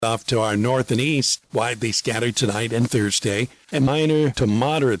off to our north and east, widely scattered tonight and Thursday, and minor to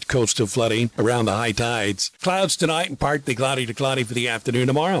moderate coastal flooding around the high tides. Clouds tonight and partly cloudy to cloudy for the afternoon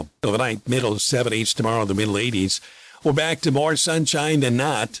tomorrow. Overnight, middle 70s, tomorrow the middle 80s. We're back to more sunshine than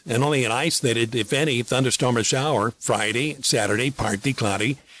not, and only an isolated, if any, thunderstorm or shower Friday and Saturday, partly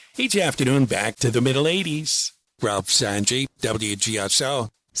cloudy. Each afternoon back to the middle 80s. Ralph Sanji, WGSO.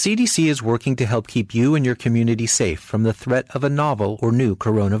 CDC is working to help keep you and your community safe from the threat of a novel or new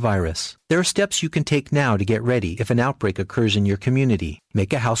coronavirus. There are steps you can take now to get ready if an outbreak occurs in your community.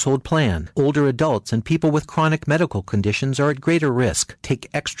 Make a household plan. Older adults and people with chronic medical conditions are at greater risk. Take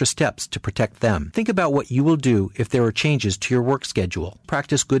extra steps to protect them. Think about what you will do if there are changes to your work schedule.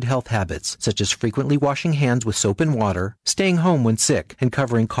 Practice good health habits, such as frequently washing hands with soap and water, staying home when sick, and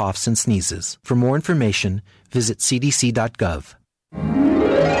covering coughs and sneezes. For more information, visit cdc.gov.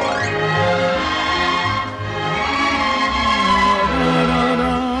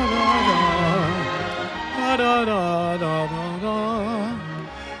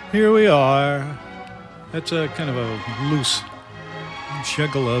 Here we are. That's a kind of a loose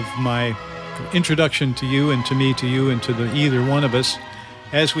juggle of my introduction to you and to me, to you and to either one of us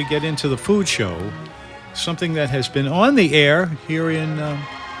as we get into the food show, something that has been on the air here in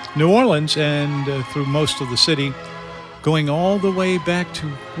New Orleans and through most of the city, going all the way back to,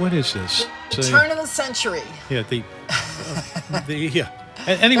 what is this? Turn of the century. Yeah,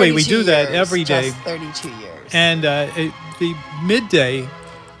 Anyway, we do that every day. Just 32 years. And the midday,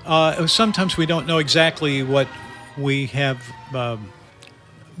 sometimes we don't know exactly what we have,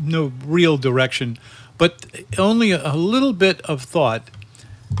 no real direction, but only a little bit of thought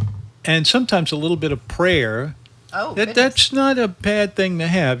and sometimes a little bit of prayer. Oh, that's not a bad thing to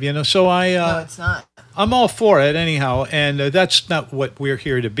have, So no, it's not. I'm all for it anyhow, and that's not what we're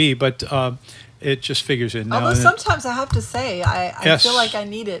here to be, but it just figures in. Although sometimes I have to say, I Yes. feel like I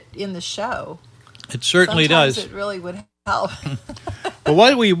need it in the show. It certainly Sometimes does. it really would help. But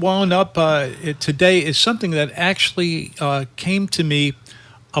what we wound up today is something that actually came to me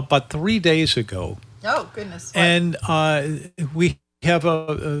about 3 days ago. Oh, goodness. What? And we have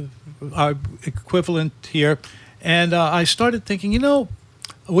our equivalent here. And I started thinking,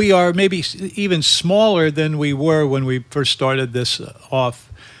 we are maybe even smaller than we were when we first started this off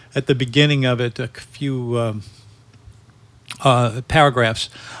at the beginning of it, a few paragraphs.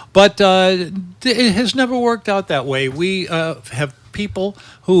 But it has never worked out that way. We have people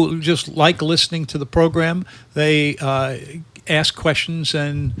who just like listening to the program. They ask questions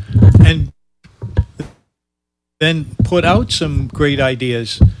and then put out some great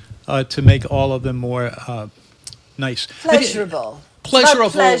ideas to make all of them more nice. Pleasurable. Pleasurable.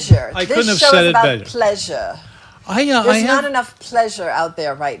 It's about pleasure. I couldn't have this show said is it about better. pleasure. There's not enough pleasure out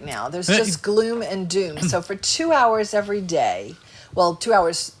there right now. There's just gloom and doom. So for 2 hours every day, 2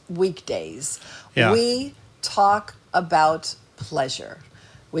 hours weekdays, we talk about pleasure,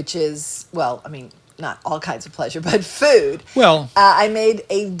 which is, not all kinds of pleasure, but food. I made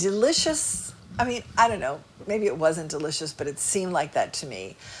a delicious, I don't know, maybe it wasn't delicious, but it seemed like that to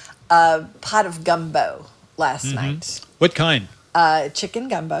me, pot of gumbo last night. What kind? Chicken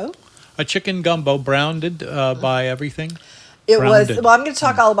gumbo. A chicken gumbo, browned by everything? It was, I'm going to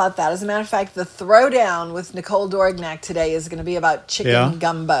talk all about that. As a matter of fact, the throwdown with Nicole Dorignac today is going to be about chicken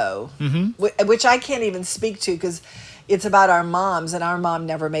gumbo, which I can't even speak to because it's about our moms, and our mom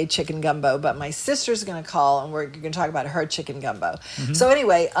never made chicken gumbo, but my sister's going to call, and we're going to talk about her chicken gumbo. So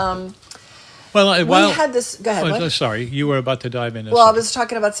anyway, we had this. Go ahead. Sorry, you were about to dive in. I was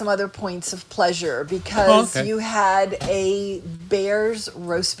talking about some other points of pleasure because you had a Bear's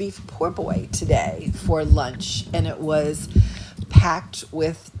roast beef poor boy today for lunch, and it was packed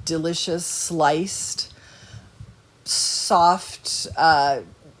with delicious sliced, soft. I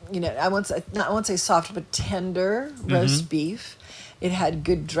won't say soft, but tender roast beef. It had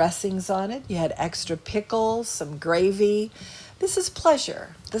good dressings on it. You had extra pickles, some gravy. This is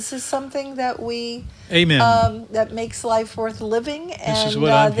pleasure. This is something that we, that makes life worth living, and this is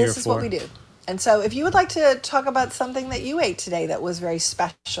what I'm here this is for. what we do. And so if you would like to talk about something that you ate today that was very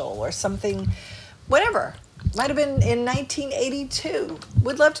special, or something, whatever, might have been in 1982,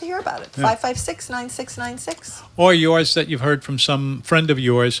 we'd love to hear about it. 556-9696. Or yours that you've heard from some friend of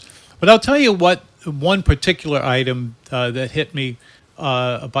yours. But I'll tell you what, one particular item that hit me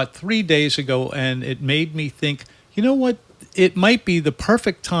about 3 days ago, and it made me think, you know what? It might be the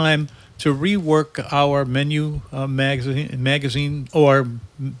perfect time to rework our menu magazine, or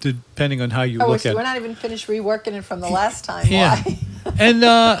depending on how you look at it. We're not even finished reworking it from the last time. Yeah. Why? and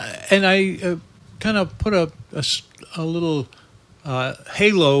I kind of put a little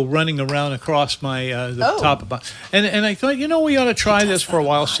halo running around across my the top of my, and I thought, we ought to try this for a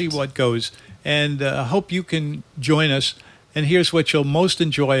while, see what goes, and hope you can join us. And here's what you'll most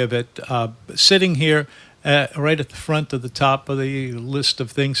enjoy of it: sitting here right at the front of the top of the list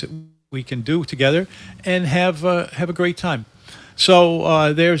of things that we can do together, and have a great time.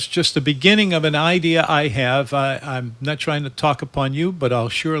 So there's just the beginning of an idea I have. I'm not trying to talk upon you, but I'll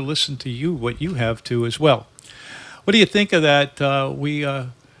sure listen to you, what you have to as well. What do you think of that?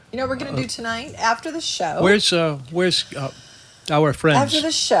 We're going to do tonight after the show. Where's our friends? After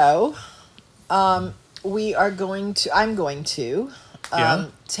the show, I'm going to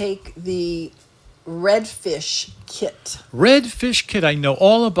take the Redfish kit. Redfish kit, I know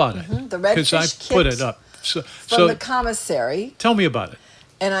all about it. Mm-hmm. The Redfish kit. Because I put it up. From the commissary. Tell me about it.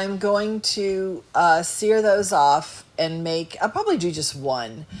 And I'm going to sear those off and I'll probably do just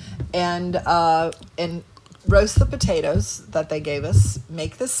one, and roast the potatoes that they gave us,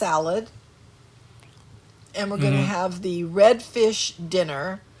 make the salad, and we're going to have the redfish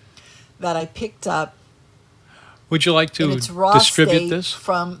dinner that I picked up. Would you like to distribute this?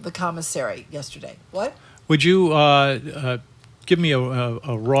 From the commissary yesterday. What? Would you give me a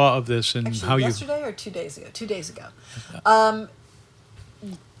raw of this and actually, how you... Yesterday or 2 days ago? 2 days ago.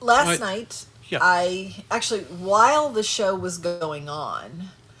 Last night, while the show was going on,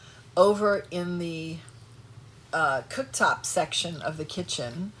 over in the cooktop section of the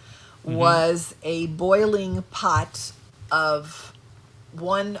kitchen was a boiling pot of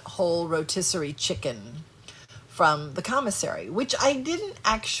one whole rotisserie chicken from the commissary, which I didn't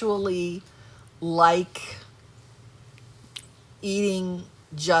actually like eating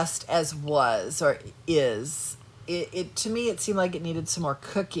just as was or is. It to me, it seemed like it needed some more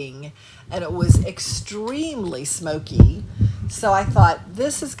cooking, and it was extremely smoky. So I thought,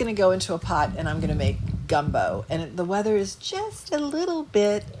 this is going to go into a pot, and I'm going to make gumbo. And the weather is just a little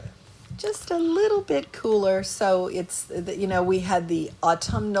bit cooler. So it's, we had the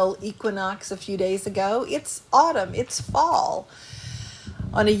autumnal equinox a few days ago. It's autumn, it's fall.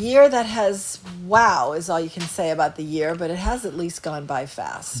 On a year that has, wow, is all you can say about the year, but it has at least gone by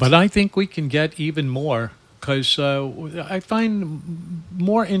fast. But I think we can get even more, because I find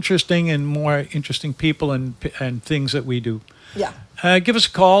more interesting people and things that we do. Yeah. Give us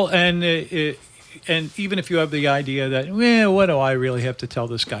a call, and even if you have the idea that, what do I really have to tell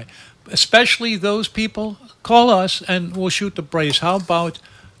this guy? Especially those people, call us and we'll shoot the breeze. How about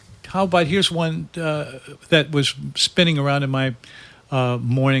here's one that was spinning around in my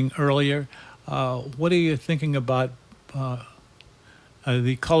morning earlier. What are you thinking about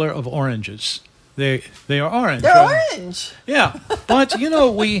the color of oranges? They are orange. They're orange. Yeah, but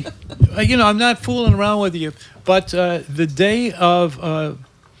I'm not fooling around with you. But the day of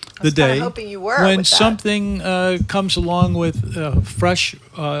the day hoping you were when something comes along with fresh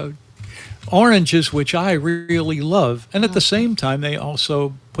oranges, which I really love, and at the same time they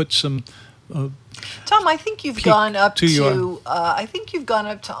also put some. Tom, I think you've gone up to. I think you've gone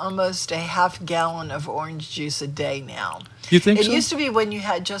up to almost a half gallon of orange juice a day now. You think so? It used to be when you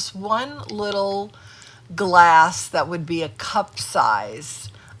had just one little glass that would be a cup size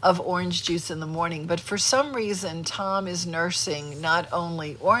of orange juice in the morning. But for some reason, Tom is nursing not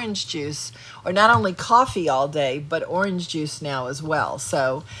only orange juice or not only coffee all day, but orange juice now as well.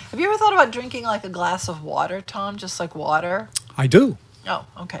 So have you ever thought about drinking like a glass of water, Tom, just like water? I do. Oh,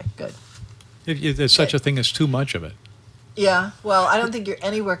 okay, good. If there's such a thing as too much of it. Yeah, well, I don't think you're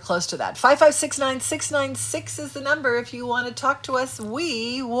anywhere close to that. 5569696 is the number if you want to talk to us.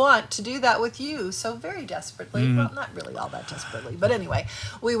 We want to do that with you so very desperately. Well, not really all that desperately, but anyway,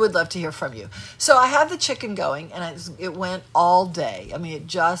 we would love to hear from you. So I have the chicken going, and it went all day. I mean, it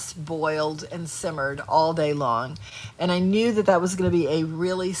just boiled and simmered all day long, and I knew that was going to be a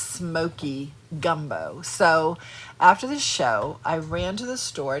really smoky gumbo. So after the show, I ran to the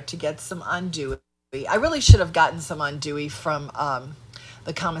store to get some andouille. I really should have gotten some andouille from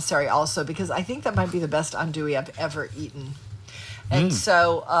the commissary also, because I think that might be the best andouille I've ever eaten. And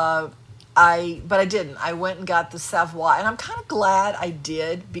so but I didn't. I went and got the Savoie, and I'm kind of glad I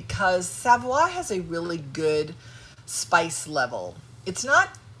did, because Savoie has a really good spice level. It's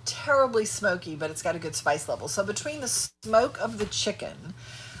not terribly smoky, but it's got a good spice level. So between the smoke of the chicken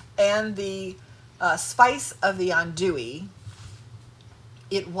and the spice of the andouille,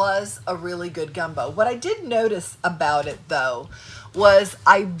 it was a really good gumbo. What I did notice about it, though, was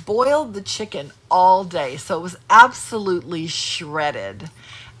I boiled the chicken all day, so it was absolutely shredded.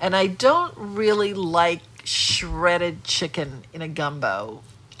 And I don't really like shredded chicken in a gumbo.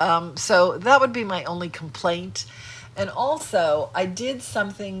 So that would be my only complaint. And also, I did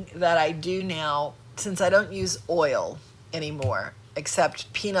something that I do now, since I don't use oil. anymore,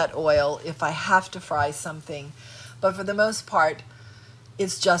 except peanut oil if I have to fry something. But for the most part,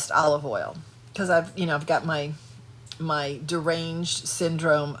 it's just olive oil, because I've got my deranged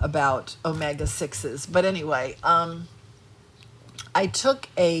syndrome about omega-6s. But anyway, I took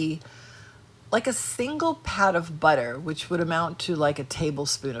a single pat of butter, which would amount to like a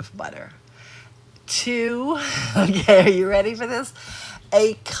tablespoon of butter, okay, are you ready for this?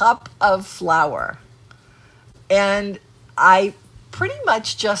 A cup of flour. And I pretty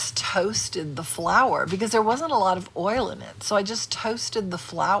much just toasted the flour because there wasn't a lot of oil in it. So I just toasted the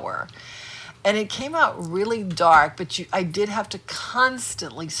flour. And it came out really dark, but I did have to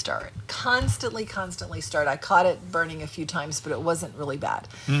constantly stir it. Constantly stir it. I caught it burning a few times, but it wasn't really bad.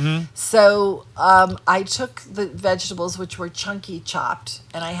 Mm-hmm. So I took the vegetables, which were chunky chopped,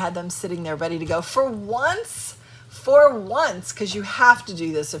 and I had them sitting there ready to go. For once, because you have to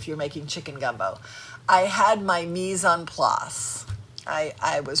do this if you're making chicken gumbo, I had my mise en place.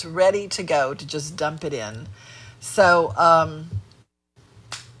 I was ready to go to just dump it in. So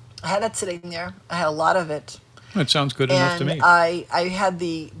I had that sitting there. I had a lot of it. That sounds good enough to me. I had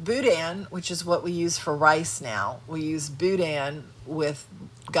the boudin, which is what we use for rice now. We use boudin with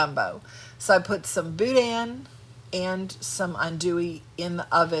gumbo. So I put some boudin and some andouille in the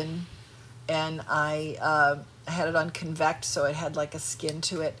oven, and I had it on convect, so it had like a skin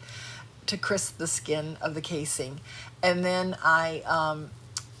to it to crisp the skin of the casing. And then I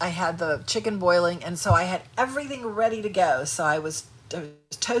had the chicken boiling, and so I had everything ready to go. So I was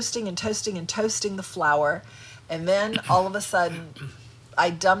toasting the flour, and then all of a sudden I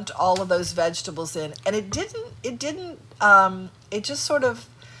dumped all of those vegetables in, and it just sort of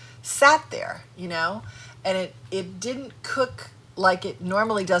sat there, and it didn't cook like it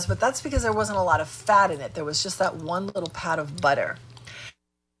normally does, but that's because there wasn't a lot of fat in it. There was just that one little pat of butter.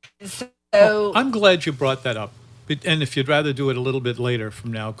 So I'm glad you brought that up, and if you'd rather do it a little bit later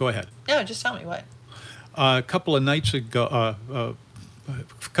from now, go ahead. No, just tell me what. A couple of nights ago,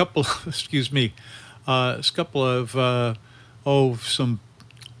 some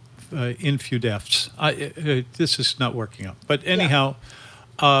infudefs. This is not working out. But anyhow,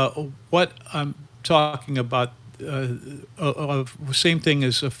 what I'm talking about, same thing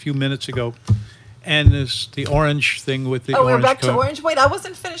as a few minutes ago, and is the orange thing with the orange. Oh, we're back to orange. Wait, I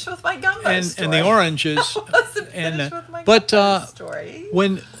wasn't finished with my gumbo story. And the oranges. I wasn't finished with my gumbo story.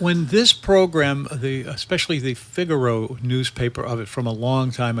 When this program, especially the Figaro newspaper of it from a long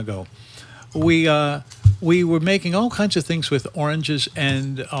time ago, we were making all kinds of things with oranges,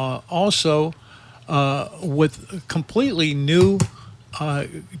 and also with completely new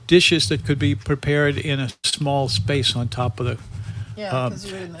dishes that could be prepared in a small space on top of the. Yeah, because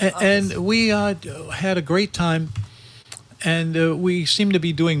you were in the office. And we had a great time, and we seem to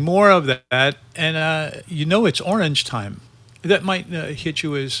be doing more of that. And it's orange time. That might hit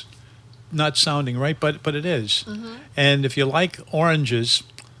you as not sounding right, but it is. Mm-hmm. And if you like oranges,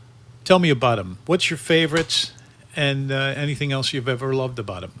 tell me about them. What's your favorites, and anything else you've ever loved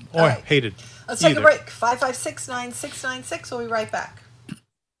about them or hated? Let's take a break. 556-9696. We'll be right back.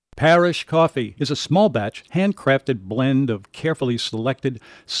 Parish Coffee is a small batch, handcrafted blend of carefully selected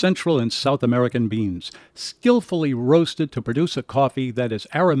Central and South American beans, skillfully roasted to produce a coffee that is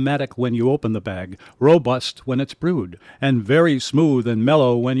aromatic when you open the bag, robust when it's brewed, and very smooth and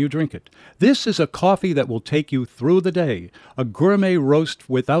mellow when you drink it. This is a coffee that will take you through the day, a gourmet roast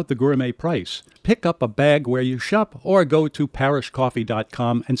without the gourmet price. Pick up a bag where you shop or go to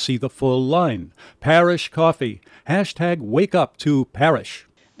parishcoffee.com and see the full line. Parish Coffee. #Wake up to Parish.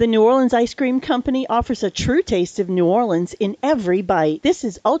 The New Orleans Ice Cream Company offers a true taste of New Orleans in every bite. This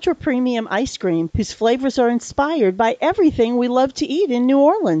is ultra premium ice cream whose flavors are inspired by everything we love to eat in New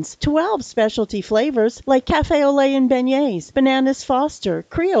Orleans. 12 specialty flavors like cafe au lait and beignets, bananas Foster,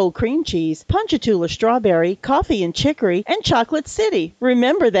 Creole cream cheese, Ponchatoula strawberry, coffee and chicory, and chocolate city.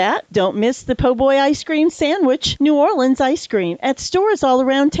 Remember that? Don't miss the po' boy ice cream sandwich, New Orleans ice cream, at stores all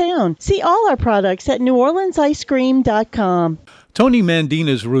around town. See all our products at neworleansicecream.com. Tony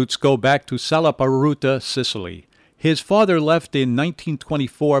Mandina's roots go back to Salaparuta, Sicily. His father left in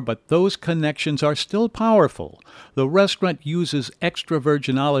 1924, but those connections are still powerful. The restaurant uses extra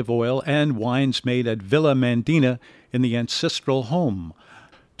virgin olive oil and wines made at Villa Mandina in the ancestral home.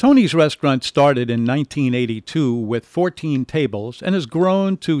 Tony's restaurant started in 1982 with 14 tables and has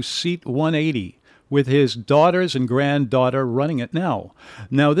grown to seat 180. With his daughters and granddaughter running it now.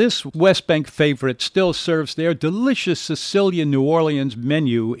 Now, this West Bank favorite still serves their delicious Sicilian New Orleans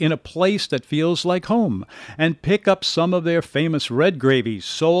menu in a place that feels like home. And pick up some of their famous red gravies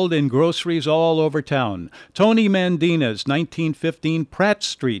sold in groceries all over town. Tony Mandina's, 1915 Pratt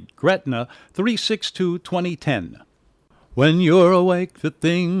Street, Gretna, 362-2010. When you're awake, the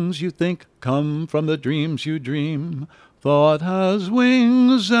things you think come from the dreams you dream. Thought has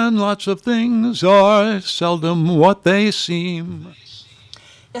wings, and lots of things are seldom what they seem.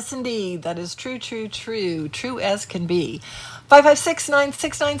 Yes, indeed. That is true, true, true. True as can be.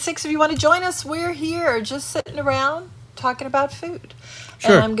 556-9696. If you want to join us, we're here just sitting around talking about food.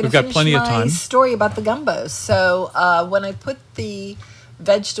 Sure, and I'm going to finish my time. story about the gumbo. So when I put the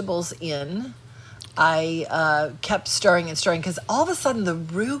vegetables in, I kept stirring and stirring because all of a sudden the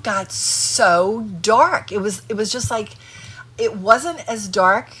roux got so dark. It was just like, it wasn't as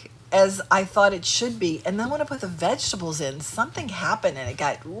dark as I thought it should be. And then when I put the vegetables in, something happened and it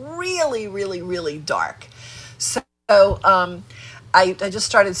got really, really, really dark. So I just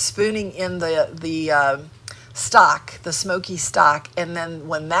started spooning in the stock, the smoky stock. And then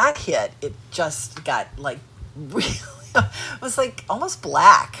when that hit, it just got like really, it was like almost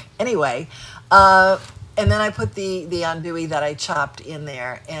black. Anyway, and then I put the andouille that I chopped in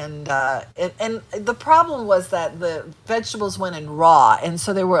there, and the problem was that the vegetables went in raw, and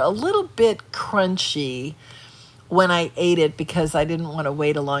so they were a little bit crunchy when I ate it because I didn't want to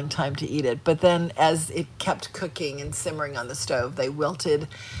wait a long time to eat it. But then as it kept cooking and simmering on the stove, they wilted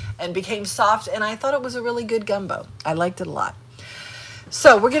and became soft, and I thought it was a really good gumbo. I liked it a lot.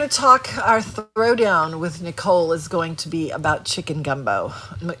 So we're going to talk, our throwdown with Nicole is going to be about chicken gumbo.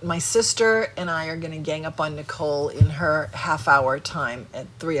 My sister and I are going to gang up on Nicole in her half-hour time at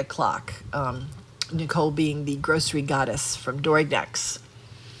 3 o'clock. Nicole being the grocery goddess from Dorignac's.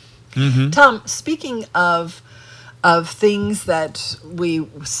 Mm-hmm. Tom, speaking of things that we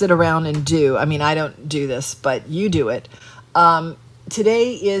sit around and do, I mean, I don't do this, but you do it.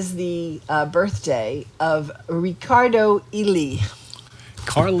 Today is the birthday of Riccardo Ely.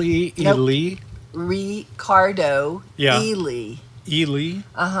 Carly Ely? Nope. Riccardo Ely. Ely?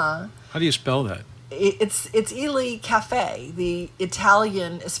 Uh-huh. How do you spell that? It's Ely Cafe, the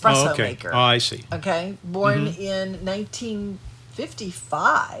Italian espresso maker. Oh, I see. Okay. Born in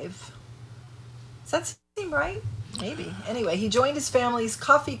 1955. Does that seem right? Maybe. Anyway, he joined his family's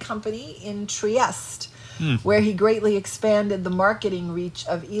coffee company in Trieste, where he greatly expanded the marketing reach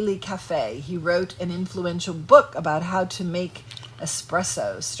of Ely Cafe. He wrote an influential book about how to make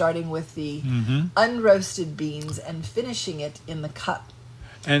espresso, starting with the unroasted beans and finishing it in the cup.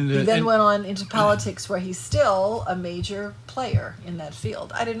 And he then went on into politics, where he's still a major player in that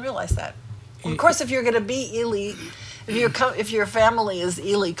field. I didn't realize that. Of course, if you're going to be Ely, if your family is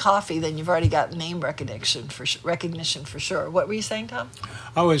Ely Coffee, then you've already got name recognition for sure. What were you saying, Tom?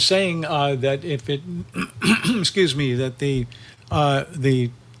 I was saying that if it, excuse me, that the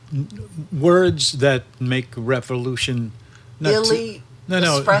words that make revolution.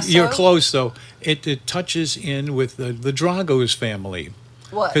 Espresso? You're close though. It touches in with the Dragos family.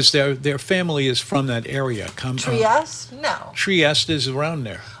 What? Because their family is from that area. Trieste? No. Trieste is around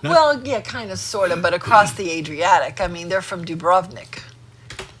there. No? Well, yeah, kind of, sort of, but across the Adriatic. I mean, they're from Dubrovnik.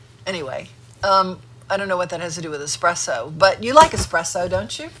 Anyway, I don't know what that has to do with espresso, but you like espresso,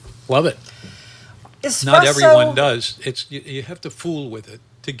 don't you? Love it. Espresso, not everyone does. It's you have to fool with it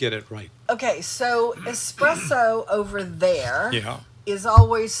to get it right. Okay, so espresso over there is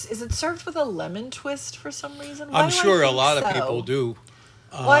it served with a lemon twist for some reason? I'm sure a lot of people do.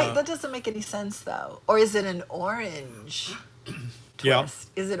 Why? That doesn't make any sense, though. Or is it an orange twist? Yeah.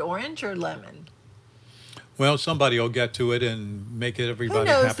 Is it orange or lemon? Well, somebody will get to it and make it everybody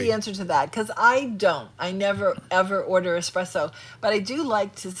happy. Who knows the answer to that? Because I don't. I never, ever order espresso. But I do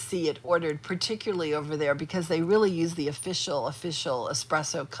like to see it ordered, particularly over there, because they really use the official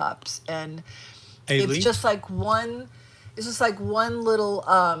espresso cups. And it's just like one... It's just like one little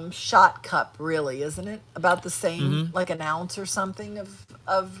shot cup, really, isn't it? About the same, like an ounce or something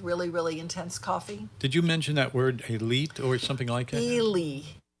of really, really intense coffee. Did you mention that word, elite, or something like that? Ely.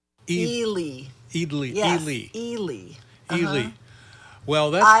 Ely. Yes, Ely. Ely. Ely.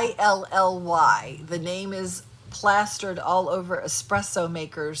 Well, that's... ILLY. The name is plastered all over espresso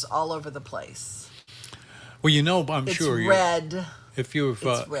makers all over the place. Well, you know, I'm sure it's red. If you've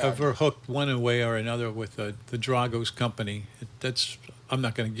ever hooked one way or another with the Dragos company, I'm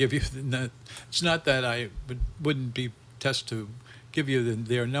not going to give you. It's not that I wouldn't be test to give you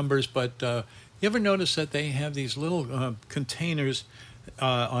their numbers, but you ever notice that they have these little containers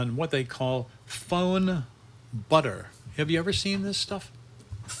on what they call phone butter? Have you ever seen this stuff?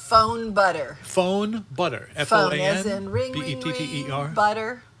 Phone butter. Phone butter. Phone, as in ring, BETTER.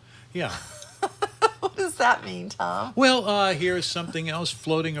 Butter. Yeah. What does that mean, Tom? Well, here's something else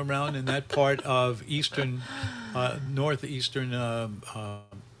floating around in that part of northeastern, that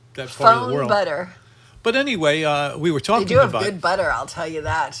part of the world. Phone butter. But anyway, we were talking about... They do have good butter, I'll tell you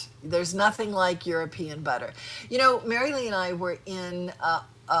that. There's nothing like European butter. You know, Mary Lee and I were in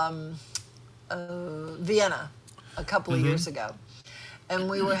Vienna a couple of years ago, and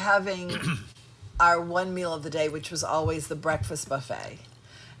we were having our one meal of the day, which was always the breakfast buffet.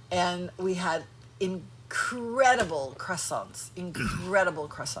 And we had incredible croissants.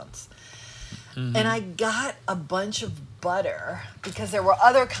 And I got a bunch of butter because there were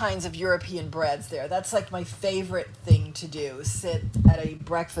other kinds of European breads there. That's like my favorite thing to do, sit at a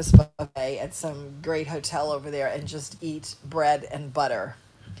breakfast buffet at some great hotel over there and just eat bread and butter.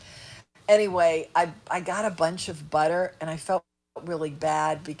 Anyway, I got a bunch of butter and I felt really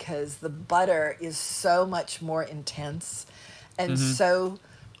bad because the butter is so much more intense and so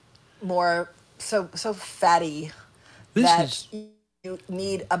fatty that you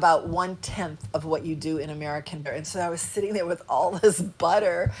need about 1/10 of what you do in American butter. And so I was sitting there with all this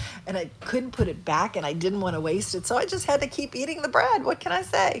butter and I couldn't put it back and I didn't want to waste it. So I just had to keep eating the bread. What can I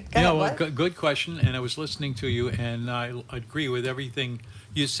say? Good question. And I was listening to you and I agree with everything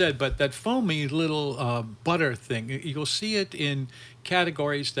you said, but that foamy little butter thing, you'll see it in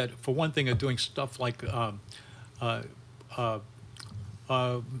categories that, for one thing, are doing stuff like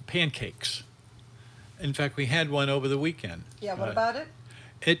pancakes. In fact, we had one over the weekend. Yeah, what about it?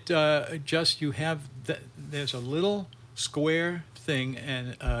 It you have, there's a little square thing,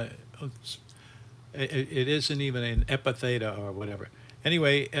 and it isn't even an epitheta or whatever.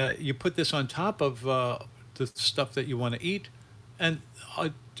 Anyway, you put this on top of the stuff that you want to eat, and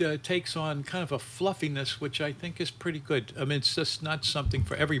it takes on kind of a fluffiness, which I think is pretty good. I mean, it's just not something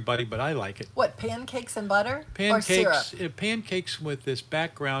for everybody, but I like it. What, pancakes and butter? Or syrup? Pancakes with this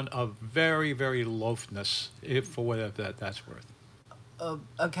background of very, very loafness, for whatever that's worth.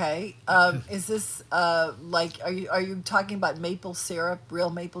 Okay. Is this like, are you talking about maple syrup, real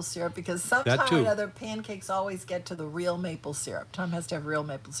maple syrup? Because sometime or another, pancakes always get to the real maple syrup. Tom has to have real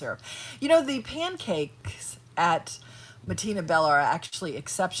maple syrup. You know, the pancakes at Matina Bella are actually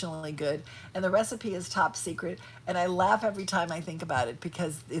exceptionally good, and the recipe is top secret, and I laugh every time I think about it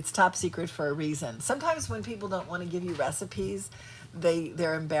because it's top secret for a reason. Sometimes when people don't want to give you recipes,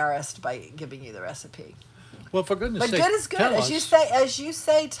 they're embarrassed by giving you the recipe. Well, for goodness sake, but good is good. As you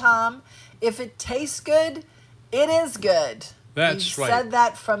say, Tom, if it tastes good, it is good. That's right. You said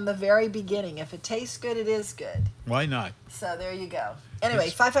that from the very beginning. If it tastes good, it is good. Why not? So there you go. Anyway,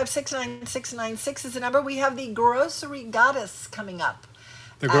 5569696 is the number. We have the Grocery Goddess coming up.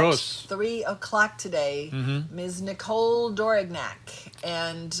 The Gross. 3 o'clock today. Ms. Nicole Dorignac.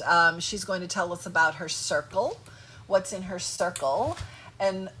 And she's going to tell us about her circle, what's in her circle,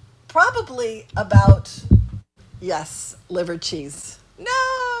 and probably about, yes, liver cheese.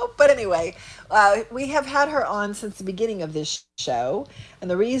 No, but anyway, we have had her on since the beginning of this show, and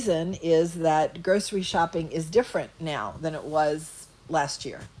the reason is that grocery shopping is different now than it was last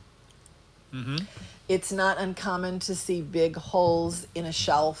year. It's not uncommon to see big holes in a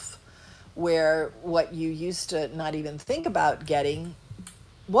shelf where what you used to not even think about getting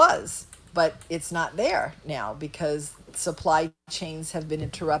was, but it's not there now because supply chains have been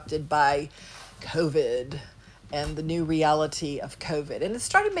interrupted by COVID and the new reality of COVID. And it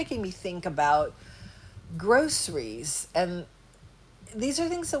started making me think about groceries. And these are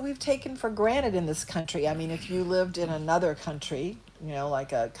things that we've taken for granted in this country. I mean, if you lived in another country, you know,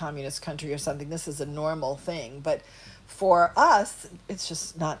 like a communist country or something, this is a normal thing. But for us, it's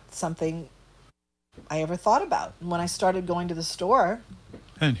just not something I ever thought about. And when I started going to the store...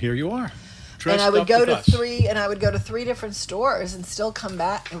 And here you are. And I would go to three different stores and still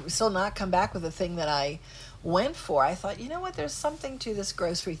not come back with the thing that I went for. I thought, you know what, there's something to this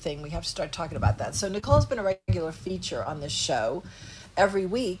grocery thing. We have to start talking about that. So Nicole's been a regular feature on this show every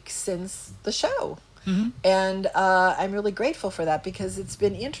week since the show. And I'm really grateful for that because it's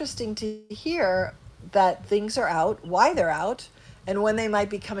been interesting to hear that things are out, why they're out, and when they might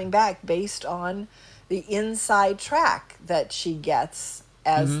be coming back based on the inside track that she gets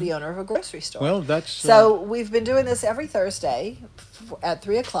as the owner of a grocery store. Well, that's... So we've been doing this every Thursday at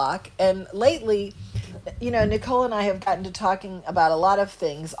 3 o'clock. And lately, you know, Nicole and I have gotten to talking about a lot of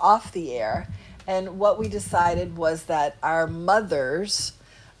things off the air. And what we decided was that our mothers,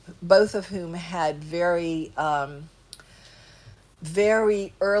 both of whom had very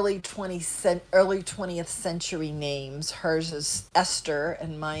early 20th century names. Hers is Esther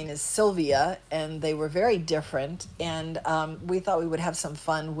and mine is Sylvia, and they were very different. And we thought we would have some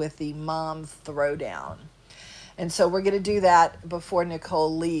fun with the mom throwdown. And so we're going to do that before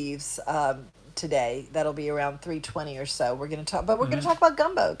Nicole leaves today. That'll be around 3:20 or so. We're going to talk, but we're going to talk about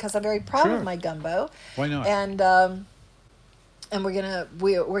gumbo because I'm very proud of my gumbo. Why not? And And we're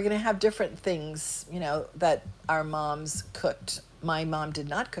gonna have different things, that our moms cooked. My mom did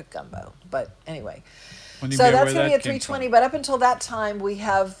not cook gumbo, but anyway. So that's going to be at 3:20. But up until that time, we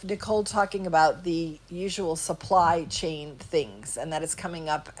have Nicole talking about the usual supply chain things, and that is coming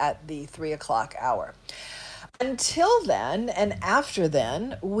up at the 3:00 hour. Until then, and after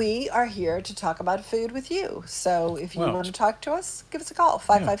then, we are here to talk about food with you. So if you want to talk to us, give us a call,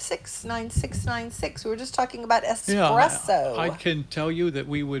 556-9696. We were just talking about espresso. I can tell you that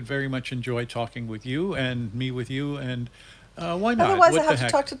we would very much enjoy talking with you and me with you, and why not? Otherwise, I have to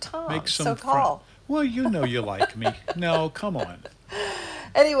talk to Tom, so call. Well, you know you like me. No, come on.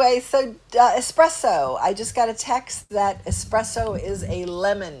 Anyway, so espresso. I just got a text that espresso is a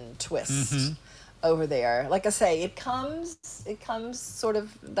lemon twist over there. Like I say, it comes sort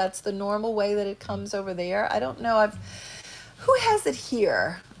of, that's the normal way that it comes over there. I don't know. Who has it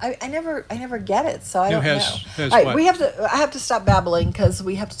here? I never get it, so I don't know. All right, I have to stop babbling because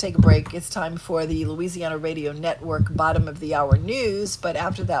we have to take a break. It's time for the Louisiana Radio Network bottom of the hour news, but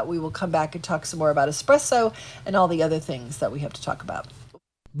after that we will come back and talk some more about espresso and all the other things that we have to talk about.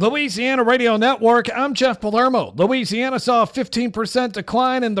 Louisiana Radio Network, I'm Jeff Palermo. Louisiana saw a 15%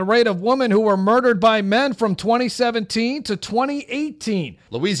 decline in the rate of women who were murdered by men from 2017 to 2018.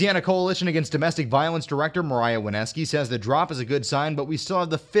 Louisiana Coalition Against Domestic Violence Director Mariah Wineski says the drop is a good sign, but we still have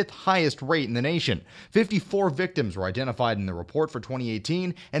the 5th highest rate in the nation. 54 victims were identified in the report for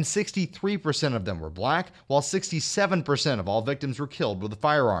 2018, and 63% of them were black, while 67% of all victims were killed with a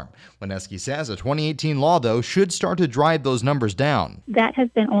firearm. Wineski says a 2018 law, though, should start to drive those numbers down. That has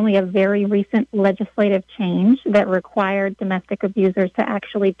been only a very recent legislative change that required domestic abusers to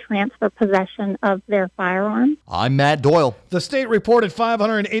actually transfer possession of their firearm. I'm Matt Doyle. The state reported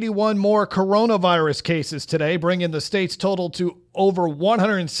 581 more coronavirus cases today, bringing the state's total to over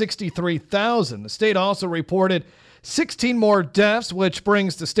 163,000. The state also reported 16 more deaths, which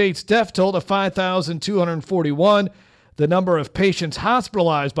brings the state's death toll to 5,241. The number of patients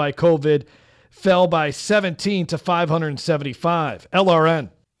hospitalized by COVID fell by 17 to 575.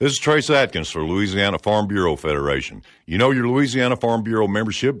 LRN. This is Trace Atkins for Louisiana Farm Bureau Federation. You know, your Louisiana Farm Bureau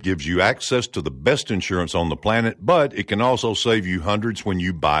membership gives you access to the best insurance on the planet, but it can also save you hundreds when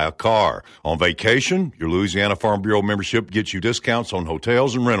you buy a car. On vacation, your Louisiana Farm Bureau membership gets you discounts on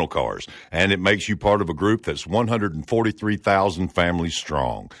hotels and rental cars, and it makes you part of a group that's 143,000 families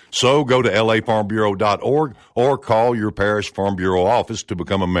strong. So go to lafarmbureau.org or call your parish Farm Bureau office to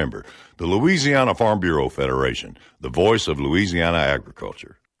become a member. The Louisiana Farm Bureau Federation, the voice of Louisiana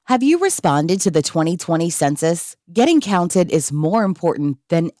agriculture. Have you responded to the 2020 census? Getting counted is more important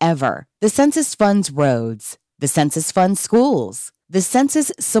than ever. The census funds roads. The census funds schools. The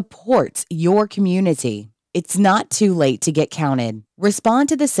census supports your community. It's not too late to get counted. Respond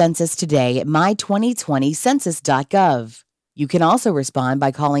to the census today at my2020census.gov. You can also respond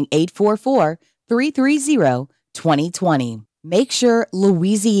by calling 844-330-2020. Make sure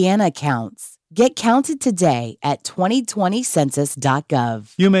Louisiana counts. Get counted today at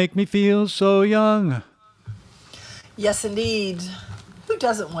 2020census.gov. You make me feel so young. Yes, indeed. Who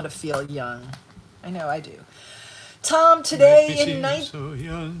doesn't want to feel young? I know I do. Tom, today in so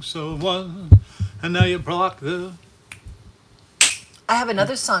young, so one, and now you block the... I have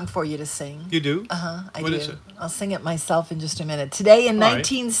another song for you to sing. You do? I do. What is it? I'll sing it myself in just a minute. Today in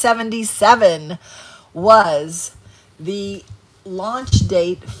 1977 was the launch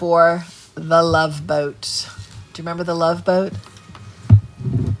date for The Love Boat. Do you remember The Love Boat?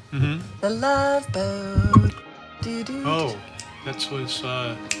 Mm-hmm. The Love Boat. Oh, that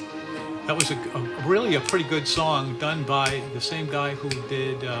was really a pretty good song done by the same guy who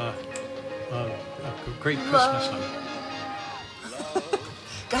did a great Christmas song.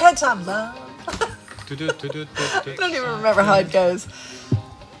 Go ahead, Tom. Love. I don't even remember how it goes.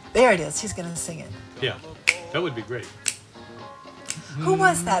 There it is. He's going to sing it. Yeah, that would be great. Who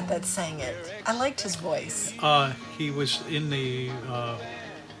was that sang it? I liked his voice. He was in the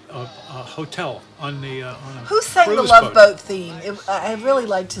hotel on the on a Who sang the Love Boat theme? I really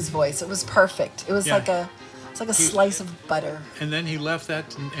liked his voice. It was perfect. It was like a slice of butter. And then he left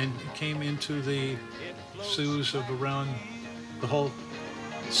that and came into the zoos of around the whole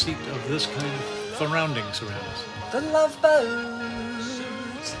seat of this kind of surroundings around us. The Love Boat.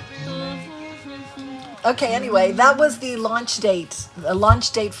 Okay, anyway, that was the launch date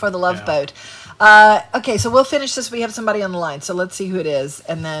for the Love Boat. Okay, so we'll finish this. We have somebody on the line, so let's see who it is.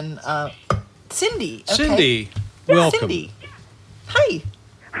 And then Cindy. Okay. Cindy, welcome. Cindy. Hi.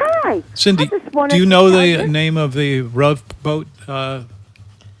 Hi. Cindy, do you know the name of the Love Boat? No?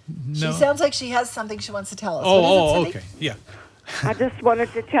 She sounds like she has something she wants to tell us. Oh, okay, yeah. I just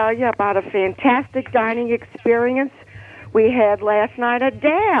wanted to tell you about a fantastic dining experience we had last night at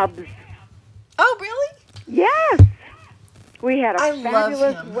Dab's. Oh, really? Yes. We had a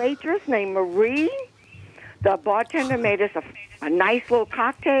fabulous waitress named Marie. The bartender made us a nice little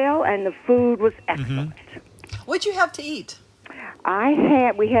cocktail, and the food was excellent. What'd you have to eat?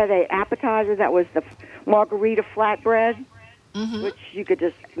 We had an appetizer that was the margarita flatbread, which you could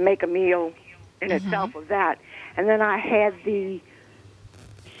just make a meal in itself of that. And then I had the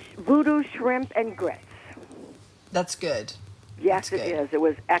voodoo shrimp and grits. That's good. Yes, it is. It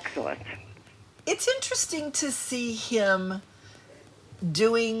was excellent. It's interesting to see him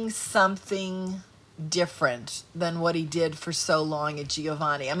doing something different than what he did for so long at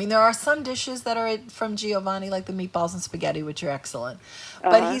Giovanni. I mean, there are some dishes that are from Giovanni, like the meatballs and spaghetti, which are excellent.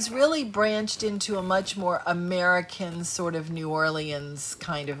 But he's really branched into a much more American sort of New Orleans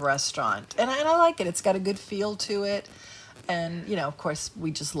kind of restaurant. And I like it. It's got a good feel to it. And, you know, of course,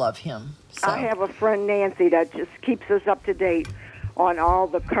 we just love him. So. I have a friend, Nancy, that just keeps us up to date on all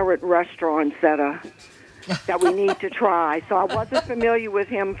the current restaurants that we need to try. So I wasn't familiar with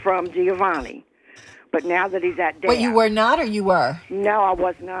him from Giovanni. But now that he's at Dab's. Wait, you were not or you were? No, I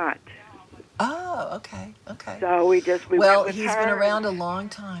was not. Oh, okay. So we well, went with he's her. been around a long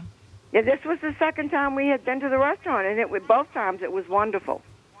time. Yeah, this was the second time we had been to the restaurant, and both times it was wonderful.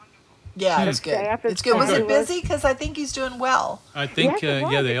 Yeah, it's good. It's good. Was it busy? Because I think he's doing well. I think,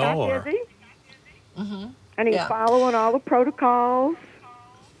 they all are. And he's following all the protocols.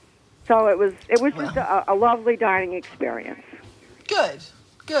 So it was just a lovely dining experience. Good.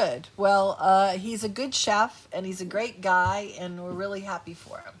 Well, he's a good chef, and he's a great guy, and we're really happy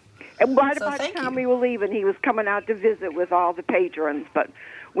for him. And right about the time we were leaving, he was coming out to visit with all the patrons, but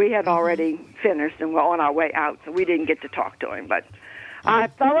we had already finished and were on our way out, so we didn't get to talk to him. But I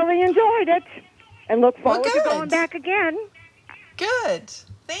thoroughly enjoyed it and look forward to going back again. Good.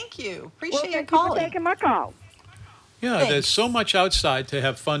 Thank you. Appreciate your calling. Thank you for taking my call. Yeah, there's so much outside to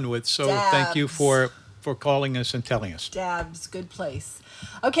have fun with, so thank you for calling us and telling us. Dab's, good place.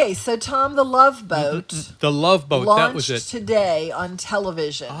 Okay, so Tom, the Love Boat. The Love Boat, that was it. Launched today on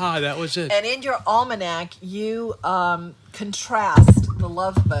television. That was it. And in your almanac, you contrast the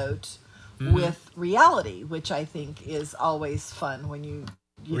Love Boat with reality, which I think is always fun when you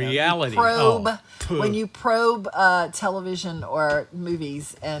reality when you probe television or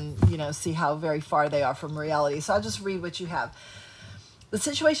movies and see how very far they are from reality. So I'll just read what you have. The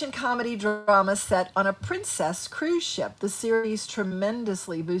situation comedy drama set on a princess cruise ship. The series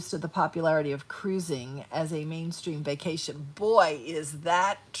tremendously boosted the popularity of cruising as a mainstream vacation. Boy, is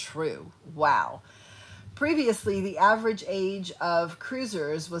that true. Wow. Previously, the average age of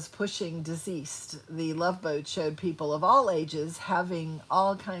cruisers was pushing deceased. The Love Boat showed people of all ages having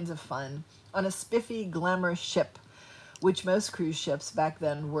all kinds of fun on a spiffy, glamorous ship, which most cruise ships back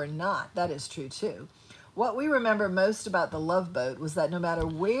then were not. That is true, too. What we remember most about the Love Boat was that no matter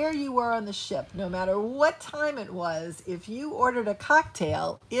where you were on the ship, no matter what time it was, if you ordered a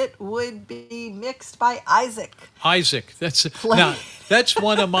cocktail, it would be mixed by Isaac. That's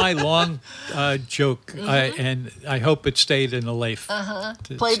one of my long joke, and I hope it stayed in the life.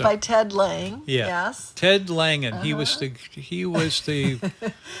 Played by Ted Lang. Yeah. Yes. Ted Langen. He was the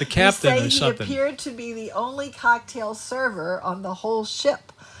captain or something. He appeared to be the only cocktail server on the whole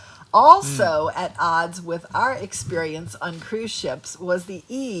ship. Also at odds with our experience on cruise ships was the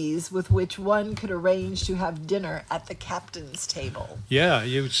ease with which one could arrange to have dinner at the captain's table. Yeah,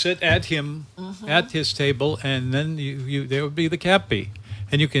 you would sit at him, at his table, and then there would be the cappy.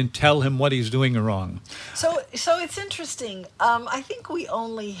 And you can tell him what he's doing wrong. So it's interesting. I think we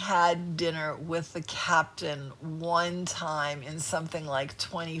only had dinner with the captain one time in something like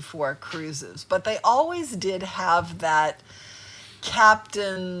 24 cruises. But they always did have that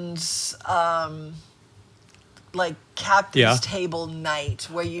captain's table night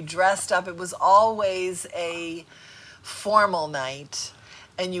where you dressed up. It was always a formal night,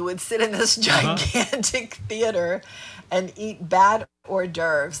 and you would sit in this gigantic theater and eat bad hors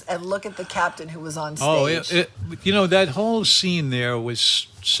d'oeuvres and look at the captain who was on stage. That whole scene there was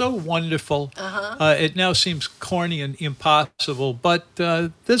so wonderful. It now seems corny and impossible, but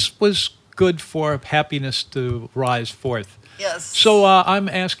this was good for happiness to rise forth. Yes. So I'm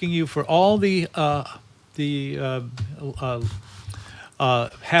asking you for all the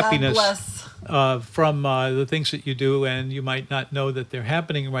happiness from the things that you do, and you might not know that they're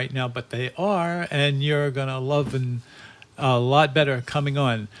happening right now, but they are, and you're gonna love and a lot better coming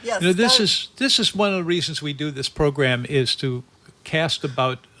on. Yes. This is one of the reasons we do this program, is to cast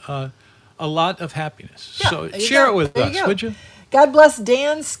about a lot of happiness. Yeah, so share it with us, would you? God bless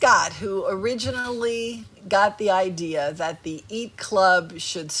Dan Scott, who originally got the idea that the Eat Club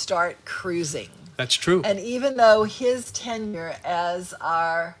should start cruising. That's true. And even though his tenure as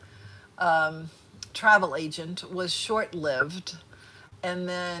our travel agent was short-lived, and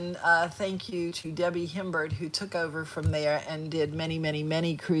then thank you to Debbie Himbert, who took over from there and did many, many,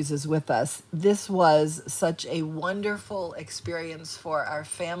 many cruises with us. This was such a wonderful experience for our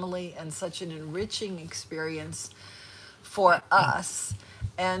family and such an enriching experience for us.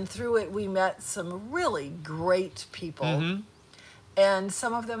 And through it, we met some really great people. Mm-hmm. And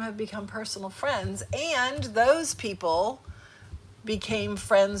some of them have become personal friends. And those people became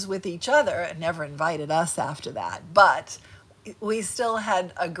friends with each other and never invited us after that. But we still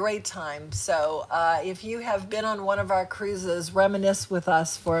had a great time. So if you have been on one of our cruises, reminisce with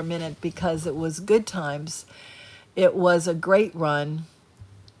us for a minute, because it was good times. It was a great run,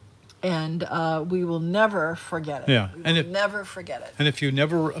 and we will never forget it. Yeah, never forget it. And if you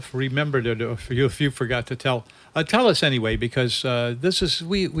never remembered it, or if you forgot to tell us anyway, because this is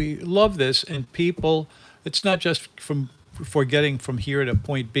we love this, and people. It's not just for getting from here to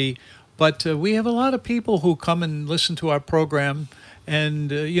point B. But we have a lot of people who come and listen to our program, and,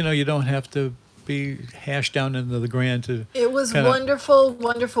 you don't have to be hashed down into the grand to... It was wonderful,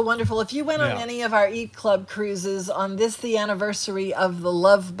 wonderful, wonderful. If you went on any of our Eat Club cruises on the anniversary of the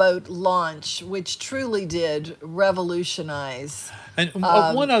Love Boat launch, which truly did revolutionize... And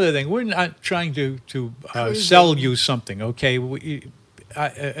one other thing, we're not trying to sell you something, okay?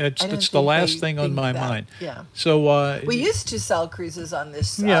 It's the last thing on my mind. Yeah. So we used to sell cruises on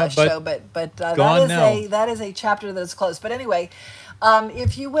this show, but that is a chapter that is closed. But anyway,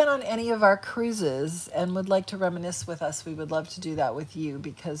 if you went on any of our cruises and would like to reminisce with us, we would love to do that with you,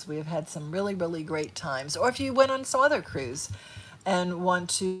 because we have had some really, really great times. Or if you went on some other cruise and want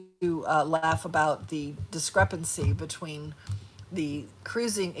to laugh about the discrepancy between the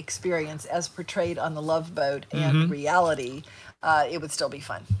cruising experience as portrayed on the Love Boat and reality, it would still be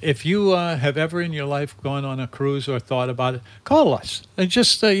fun. If you have ever in your life gone on a cruise or thought about it, call us. And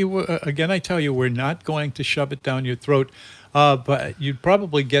just, again, I tell you, we're not going to shove it down your throat, but you'd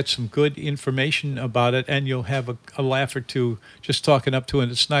probably get some good information about it, and you'll have a laugh or two just talking up to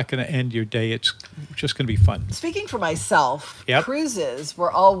it. It's not going to end your day. It's just going to be fun. Speaking for myself, cruises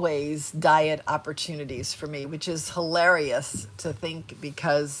were always diet opportunities for me, which is hilarious to think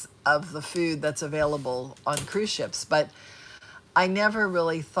because of the food that's available on cruise ships. But I never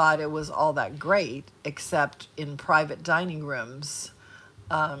really thought it was all that great, except in private dining rooms,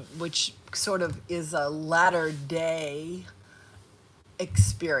 which sort of is a latter day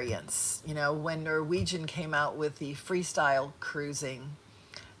experience. When Norwegian came out with the freestyle cruising,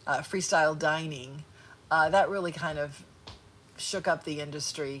 freestyle dining, that really kind of shook up the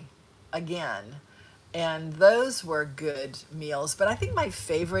industry again. And those were good meals. But I think my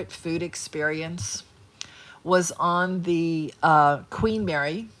favorite food experience was on the Queen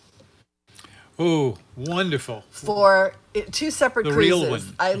Mary. Oh, wonderful. For two separate the cruises. Real one.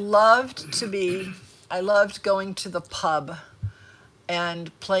 I loved going to the pub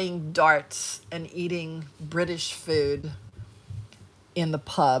and playing darts and eating British food in the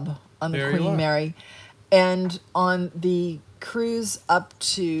pub on the Queen Mary. And on the cruise up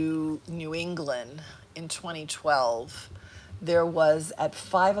to New England in 2012, there was at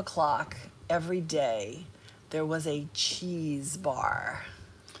 5 o'clock every day, there was a cheese bar.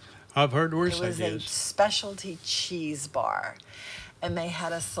 I've heard worse ideas. It was a specialty cheese bar. And they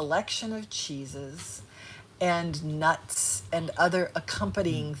had a selection of cheeses and nuts and other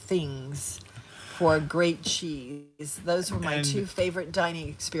accompanying things for great cheese. Those were my two favorite dining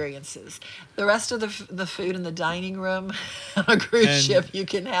experiences. The rest of the food in the dining room on a cruise ship, you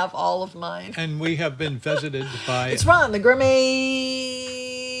can have all of mine. And we have been visited by... It's Ron, the gourmet...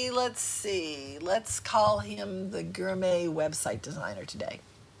 Let's see. Let's call him the gourmet website designer today.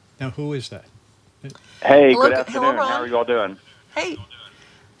 Now, who is that? Hey, good afternoon. How are you all doing? Hey,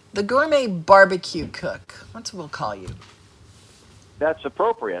 the gourmet barbecue cook. That's what we'll call you. That's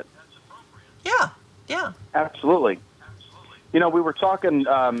appropriate. Yeah. Absolutely. We were talking,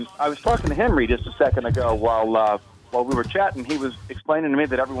 I was talking to Henry just a second ago while we were chatting. He was explaining to me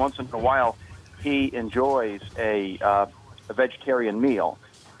that every once in a while he enjoys a vegetarian meal.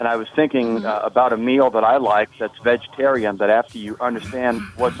 And I was thinking about a meal that I like that's vegetarian, that after you understand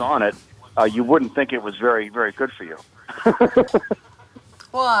what's on it, you wouldn't think it was very, very good for you.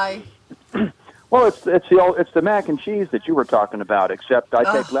 Why? Well, it's the mac and cheese that you were talking about, except I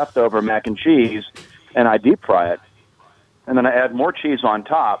take leftover mac and cheese and I deep fry it, and then I add more cheese on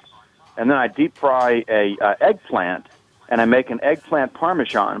top, and then I deep fry a eggplant, and I make an eggplant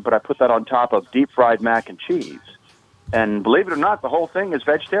parmesan, but I put that on top of deep fried mac and cheese. And believe it or not, the whole thing is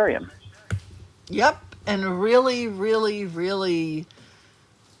vegetarian. Yep, and really, really, really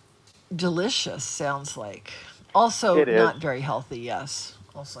delicious, sounds like. Also not very healthy, yes.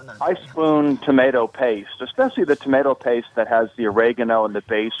 Also not I spoon tomato paste, especially the tomato paste that has the oregano and the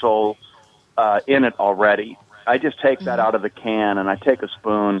basil in it already. I just take that out of the can, and I take a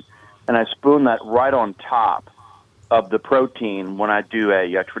spoon, and I spoon that right on top of the protein when I do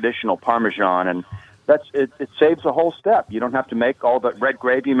a traditional Parmesan, and it saves a whole step. You don't have to make all that red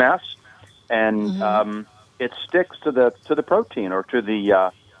gravy mess, and it sticks to the protein or to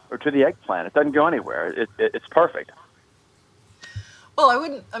the eggplant. It doesn't go anywhere. It's perfect.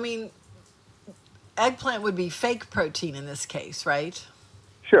 Well, eggplant would be fake protein in this case, right?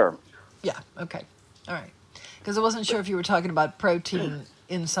 Sure. Yeah, okay. All right. Because I wasn't sure if you were talking about protein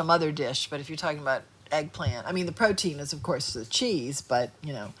in some other dish, but if you're talking about eggplant, the protein is, of course, the cheese, but,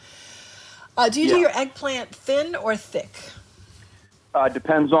 do you do your eggplant thin or thick?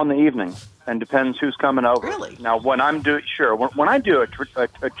 Depends on the evening and depends who's coming over. Really? Now, when I do a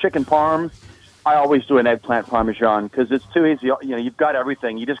chicken parm, I always do an eggplant Parmesan because it's too easy. You've got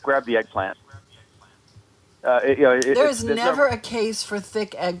everything. You just grab the eggplant. There's never a case for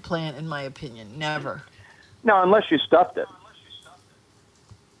thick eggplant, in my opinion. Never. No, unless you stuffed it.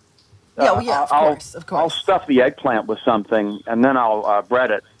 Of course. I'll stuff the eggplant with something, and then I'll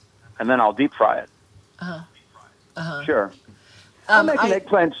bread it, and then I'll deep fry it. Sure. I'm making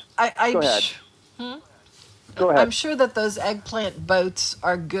eggplants. Go ahead. Go ahead. I'm sure that those eggplant boats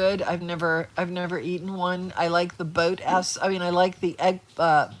are good. I've never eaten one. I like the boat. I like the egg,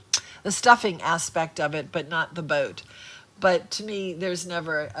 the stuffing aspect of it, but not the boat. But to me, there's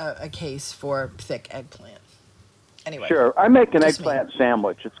never a case for thick eggplant. Anyway. Sure. I make an eggplant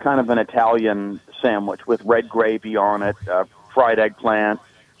sandwich. It's kind of an Italian sandwich with red gravy on it, fried eggplant.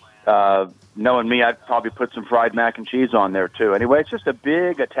 Knowing me, I'd probably put some fried mac and cheese on there, too. Anyway, it's just a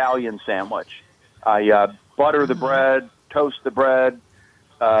big Italian sandwich. I butter the bread, toast the bread,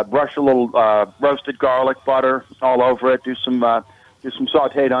 brush a little roasted garlic butter all over it, do some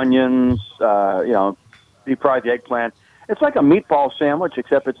sautéed onions, deep fry the eggplant. It's like a meatball sandwich,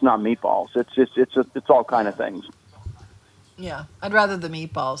 except it's not meatballs. It's all kind of things. Yeah, I'd rather the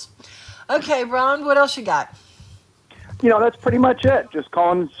meatballs. Okay, Ron, what else you got? That's pretty much it. Just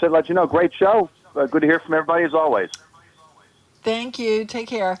calling to let you know, great show. Good to hear from everybody as always. Thank you. Take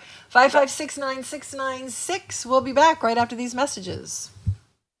care. 5569696. We'll be back right after these messages.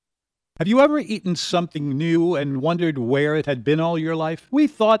 Have you ever eaten something new and wondered where it had been all your life? We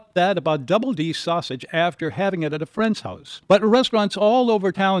thought that about Double D sausage after having it at a friend's house. But restaurants all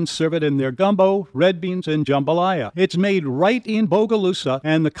over town serve it in their gumbo, red beans, and jambalaya. It's made right in Bogalusa,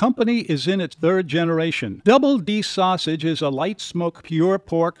 and the company is in its third generation. Double D sausage is a light smoke, pure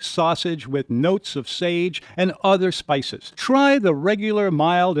pork sausage with notes of sage and other spices. Try the regular,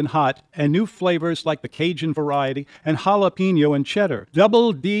 mild, and hot, and new flavors like the Cajun variety and jalapeno and cheddar.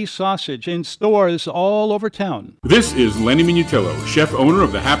 Double D sausage in stores all over town. This is Lenny Minutillo, chef-owner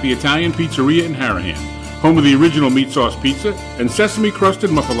of the Happy Italian Pizzeria in Harahan, home of the original meat sauce pizza and sesame-crusted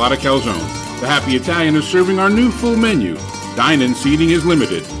muffalata calzone. The Happy Italian is serving our new full menu. Dine-in seating is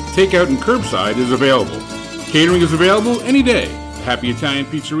limited. Takeout and curbside is available. Catering is available any day. The Happy Italian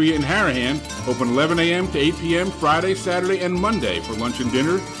Pizzeria in Harahan, open 11 a.m. to 8 p.m. Friday, Saturday, and Monday for lunch and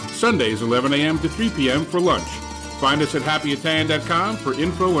dinner. Sundays 11 a.m. to 3 p.m. for lunch. Find us at happyitalian.com for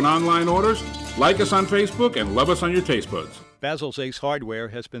info and online orders. Like us on Facebook and love us on your taste buds. Basil's Ace Hardware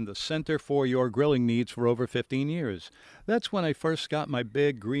has been the center for your grilling needs for over 15 years. That's when I first got my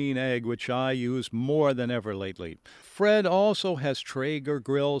big green egg, which I use more than ever lately. Fred also has Traeger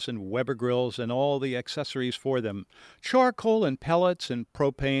grills and Weber grills and all the accessories for them. Charcoal and pellets and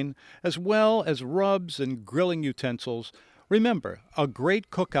propane, as well as rubs and grilling utensils. Remember, a great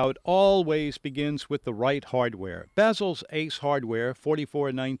cookout always begins with the right hardware. Basil's Ace Hardware,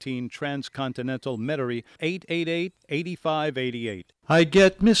 4419 Transcontinental Metairie, 888-8588. I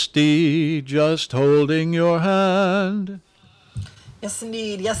get misty just holding your hand. Yes,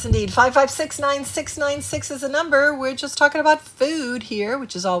 indeed. Yes, indeed. 5569696 is the number. We're just talking about food here,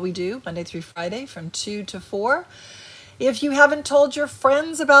 which is all we do, Monday through Friday from 2 to 4. If you haven't told your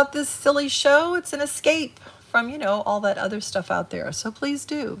friends about this silly show, it's an escape from, all that other stuff out there. So please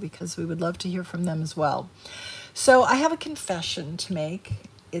do, because we would love to hear from them as well. So I have a confession to make.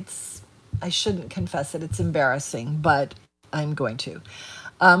 I shouldn't confess it. It's embarrassing, but I'm going to.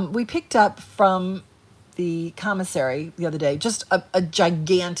 We picked up from the commissary the other day just a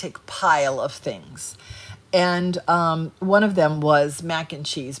gigantic pile of things. And one of them was mac and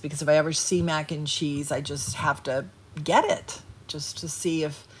cheese, because if I ever see mac and cheese, I just have to get it just to see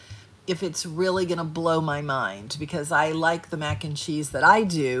if it's really going to blow my mind, because I like the mac and cheese that I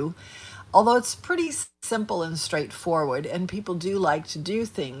do, although it's pretty simple and straightforward, and people do like to do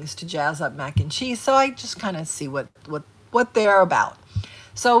things to jazz up mac and cheese, so I just kind of see what they're about.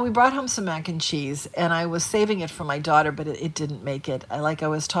 So we brought home some mac and cheese, and I was saving it for my daughter, but it didn't make it. Like I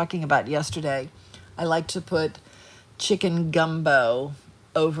was talking about yesterday, I like to put chicken gumbo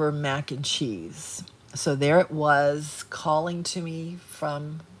over mac and cheese. So there it was, calling to me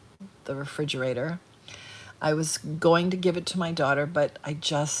from the refrigerator. I was going to give it to my daughter, but I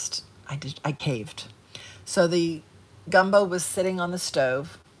caved. So the gumbo was sitting on the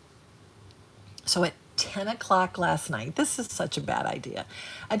stove. So at 10 o'clock last night, this is such a bad idea.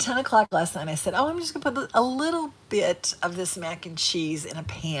 At 10 o'clock last night, I said, I'm just going to put a little bit of this mac and cheese in a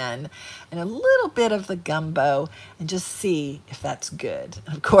pan and a little bit of the gumbo and just see if that's good.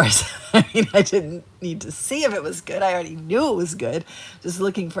 And of course, I didn't need to see if it was good. I already knew it was good, just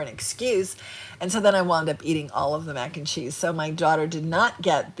looking for an excuse. And so then I wound up eating all of the mac and cheese. So my daughter did not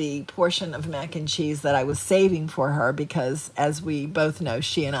get the portion of mac and cheese that I was saving for her because, as we both know,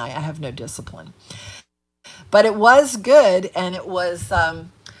 she and I have no discipline. But it was good, and it was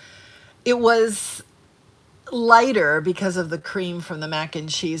lighter because of the cream from the mac and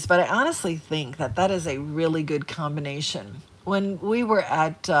cheese. But I honestly think that is a really good combination. When we were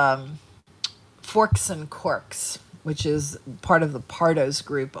at Forks and Corks, which is part of the Pardo's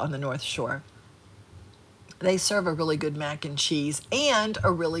group on the North Shore, they serve a really good mac and cheese and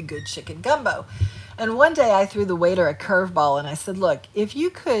a really good chicken gumbo. And one day I threw the waiter a curveball, and I said, look, if you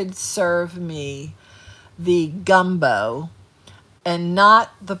could serve me the gumbo and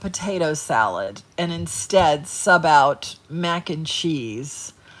not the potato salad and instead sub out mac and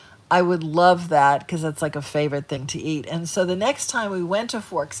cheese, I would love that because that's like a favorite thing to eat. And so the next time we went to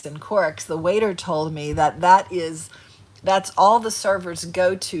Forks and Corks, the waiter told me that's all the servers'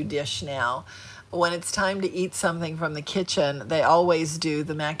 go-to dish now. When it's time to eat something from the kitchen, they always do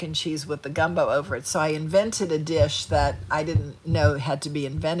the mac and cheese with the gumbo over it. So I invented a dish that I didn't know had to be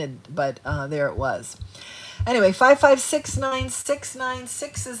invented, but there it was. Anyway,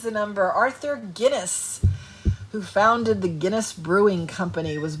 5569696 is the number. Arthur Guinness, who founded the Guinness Brewing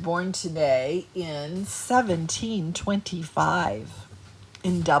Company, was born today in 1725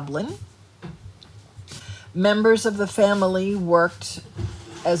 in Dublin. Members of the family worked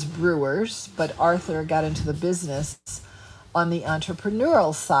as brewers, but Arthur got into the business on the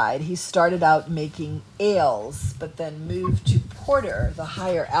entrepreneurial side. He started out making ales, but then moved to porter, the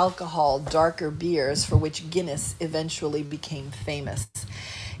higher alcohol, darker beers for which Guinness eventually became famous.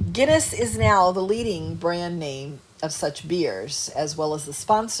 Guinness is now the leading brand name of such beers, as well as the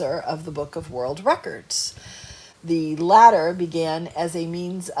sponsor of the Book of World Records. The latter began as a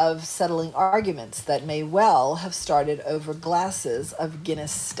means of settling arguments that may well have started over glasses of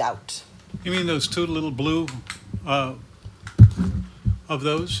Guinness Stout. You mean those two little blue of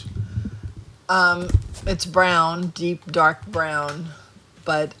those? It's brown, deep, dark brown.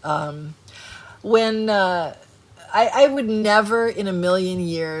 But when I would never in a million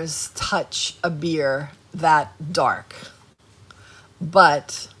years touch a beer that dark.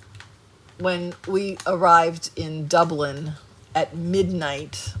 But when we arrived in Dublin at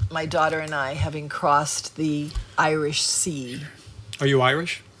midnight, my daughter and I, having crossed the Irish Sea. Are you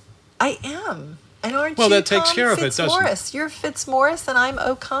Irish? I am. And aren't well, you, that takes Tom care of it, doesn't it? You're Fitzmaurice and I'm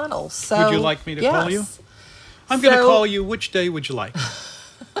O'Connell. So would you like me to yes. call you? I'm going to call you. Which day would you like?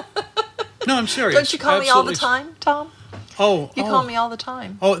 No, I'm serious. Don't you call me all the time, Tom? You call me all the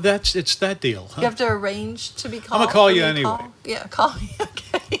time. Oh, it's that deal. Huh? You have to arrange to be called. I'm going to call you anyway. Yeah, call me.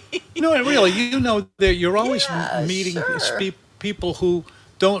 Okay. No, really, you know that you're always meeting people who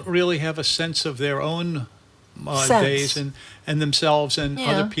don't really have a sense of their own days and themselves and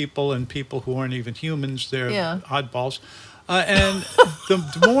other people and people who aren't even humans. They're oddballs. And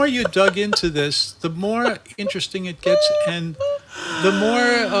the more you dug into this, the more interesting it gets, and the more...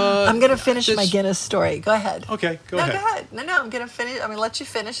 I'm going to finish my Guinness story. Go ahead. Okay, go ahead. Go ahead. No, I'm going to finish. I'm going to let you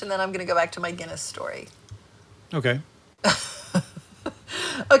finish, and then I'm going to go back to my Guinness story. Okay.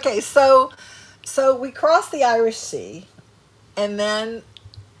 Okay, so we cross the Irish Sea, and then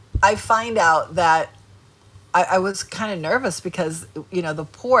I find out that I was kind of nervous because, the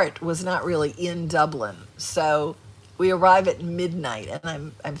port was not really in Dublin. So we arrive at midnight,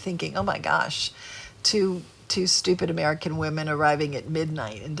 and I'm thinking, oh my gosh, two stupid American women arriving at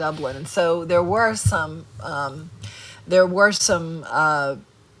midnight in Dublin. And so there were some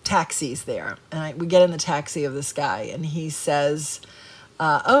taxis there, and we get in the taxi of this guy, and he says,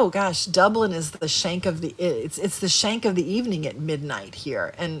 Dublin is the shank of the it's the shank of the evening at midnight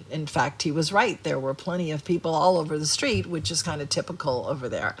here. And in fact, he was right. There were plenty of people all over the street, which is kind of typical over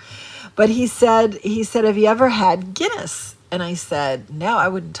there. But he said, have you ever had Guinness? And I said, no, I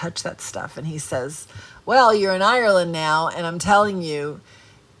wouldn't touch that stuff. And he says, well, you're in Ireland now, and I'm telling you,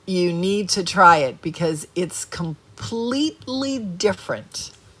 you need to try it because it's completely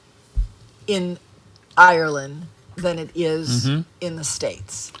different in Ireland than it is in the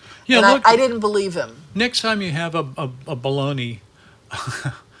States. Yeah, and look, I didn't believe him. Next time you have a bologna,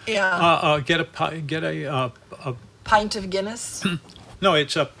 get a pint of Guinness. No,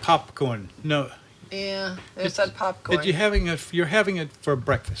 it's a popcorn. No. Yeah, it's that popcorn. You're having it for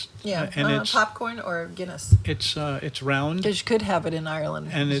breakfast. Yeah, and it's popcorn or Guinness. It's round. Because you could have it in Ireland.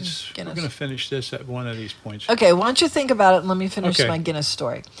 And we're going to finish this at one of these points. Okay, why don't you think about it and let me finish my Guinness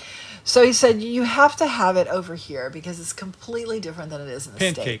story. So he said, you have to have it over here because it's completely different than it is in the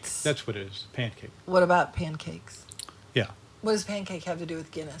States. Pancake, that's what it is, pancake. What about pancakes? Yeah. What does pancake have to do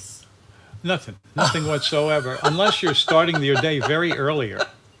with Guinness? Nothing whatsoever, unless you're starting your day very earlier.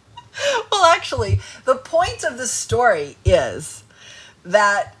 Well, actually, the point of the story is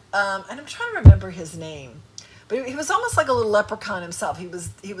that, and I'm trying to remember his name, but he was almost like a little leprechaun himself. He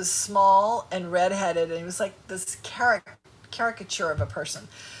was small and redheaded, and he was like this caricature of a person.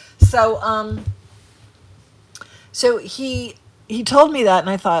 So, so he told me that, and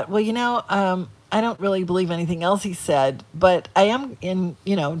I thought, well, I don't really believe anything else he said, but I am in,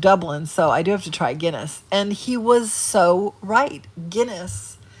 Dublin, so I do have to try Guinness. And he was so right.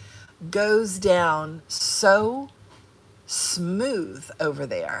 Guinness goes down so smooth over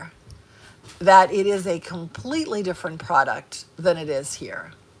there that it is a completely different product than it is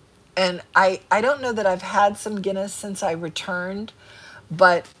here. And I don't know that I've had some Guinness since I returned,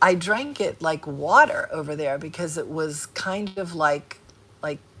 but I drank it like water over there because it was kind of like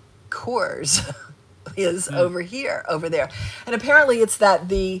Coors is over there. And apparently it's that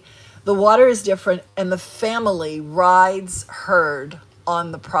the water is different and the family rides herd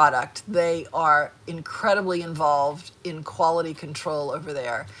on the product. They are incredibly involved in quality control over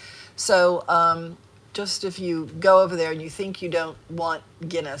there. So just if you go over there and you think you don't want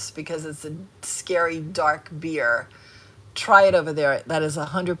Guinness because it's a scary, dark beer, try it over there. That is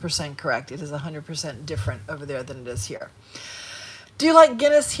 100% correct. It is 100% different over there than it is here. Do you like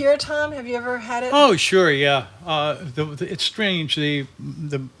Guinness here, Tom? Have you ever had it? Oh, sure, yeah. It's strange. The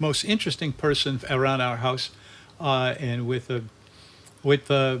most interesting person around our house, and with the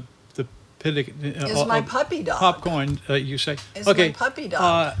is my puppy dog. Popcorn, you say? Is my puppy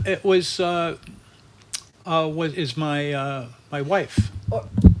dog. It was is my wife.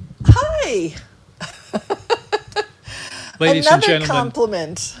 Hi. Ladies Another and gentlemen,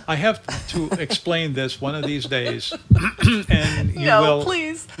 compliment. I have to explain this one of these days, and you will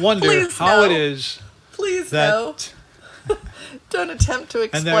wonder how it is. Please that don't attempt to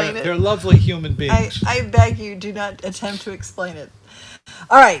explain it. They're lovely human beings. I beg you, do not attempt to explain it.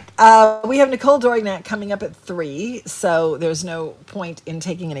 All right, we have Nicole Dorignat coming up at 3, so there's no point in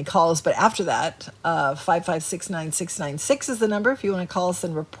taking any calls. But after that, 5569696 is the number. If you want to call us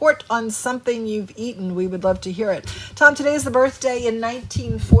and report on something you've eaten, we would love to hear it. Tom, today is the birthday in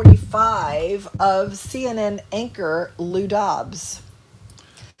 1945 of CNN anchor Lou Dobbs.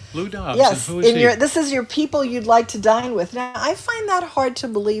 Lou Dobbs. Yes, and who is he? This is your people you'd like to dine with. Now, I find that hard to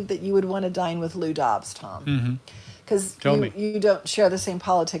believe that you would want to dine with Lou Dobbs, Tom. Mm-hmm. Because you don't share the same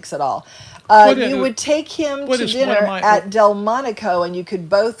politics at all. You would take him to dinner at Delmonico, and you could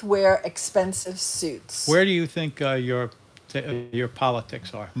both wear expensive suits. Where do you think your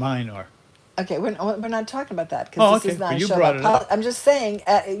politics are? Mine are. Okay, we're not talking about that because this is not a show about politics. I'm just saying,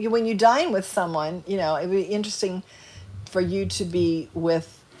 when you dine with someone, it would be interesting for you to be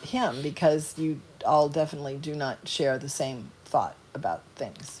with him because you all definitely do not share the same thought about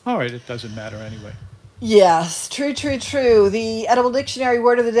things. All right, it doesn't matter anyway. Yes, true. The edible dictionary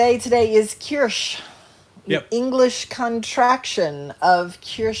word of the day today is kirsch. Yep. The English contraction of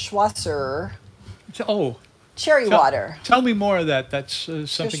Kirschwasser. Oh. Cherry water. Tell me more of that. That's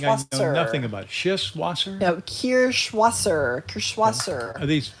something I know nothing about. Kirschwasser? No, Kirschwasser. Are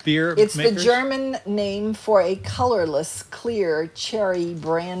these beer It's makers? the German name for a colorless, clear cherry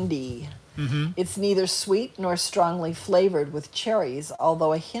brandy. Mm-hmm. It's neither sweet nor strongly flavored with cherries,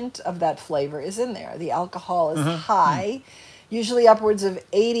 although a hint of that flavor is in there. The alcohol is high, usually upwards of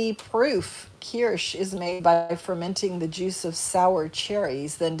 80 proof. Kirsch is made by fermenting the juice of sour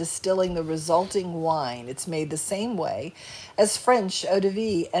cherries, then distilling the resulting wine. It's made the same way as French eau de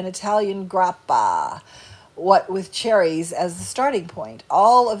vie and Italian grappa. with cherries as the starting point.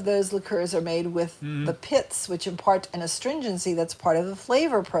 All of those liqueurs are made with the pits, which impart an astringency that's part of the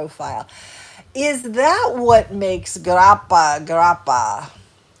flavor profile. Is that what makes grappa?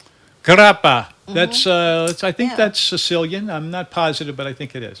 Grappa. That's I think that's Sicilian. I'm not positive, but I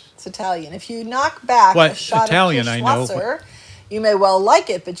think it is. It's Italian. If you knock back a shot Italian, of Kirschwasser, you may well like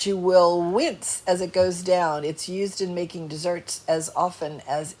it, but you will wince as it goes down. It's used in making desserts as often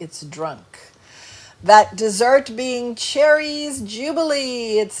as it's drunk. That dessert being Cherries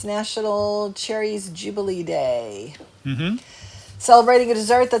Jubilee. It's National Cherries Jubilee Day. Mm-hmm. Celebrating a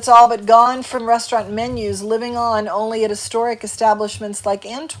dessert that's all but gone from restaurant menus, living on only at historic establishments like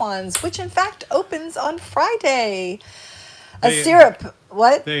Antoine's, which in fact opens on Friday. Syrup,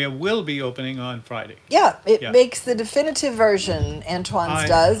 what? They will be opening on Friday. Yeah, it makes the definitive version, Antoine's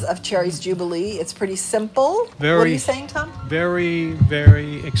does, of Cherries Jubilee. It's pretty simple. What are you saying, Tom? Very,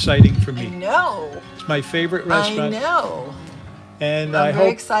 very exciting for me. I know. It's my favorite restaurant. I know. And I'm very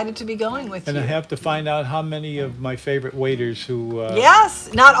excited to be going with you. And I have to find out how many of my favorite waiters who...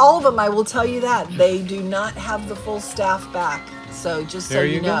 Yes, not all of them, I will tell you that. They do not have the full staff back. So just so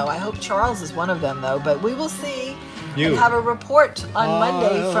you know. I hope Charles is one of them, though. But we will see and have a report on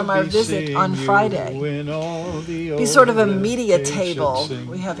Monday from our visit on Friday. Be sort of a media table.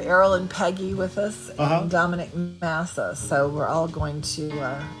 We have Errol and Peggy with us and Dominic Massa. So we're all going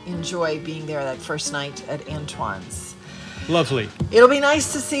to enjoy being there that first night at Antoine's. Lovely. It'll be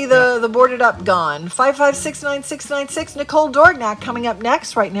nice to see the boarded up gone. 5569696. Nicole Dorgnack coming up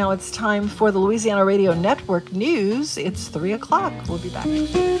next. Right now it's time for the Louisiana Radio Network News. It's 3 o'clock. We'll be back.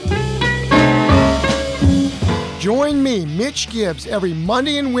 Join me, Mitch Gibbs, every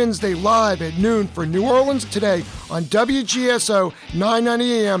Monday and Wednesday live at noon for New Orleans Today on WGSO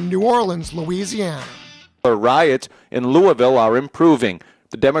 990 AM, New Orleans, Louisiana. The riots in Louisville are improving.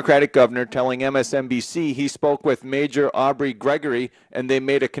 The Democratic governor telling MSNBC he spoke with Major Aubrey Gregory and they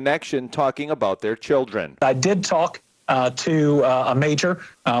made a connection talking about their children. I did talk to a major,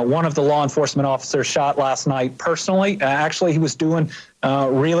 one of the law enforcement officers shot last night personally. Actually, he was doing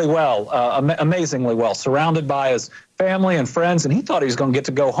really well, amazingly well, surrounded by his family and friends, and he thought he was going to get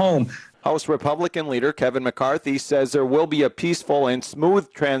to go home. House Republican leader Kevin McCarthy says there will be a peaceful and smooth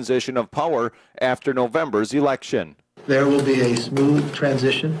transition of power after November's election. There will be a smooth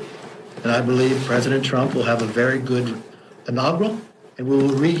transition, and I believe President Trump will have a very good inaugural, and we will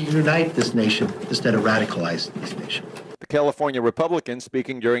reunite this nation instead of radicalize this nation. The California Republican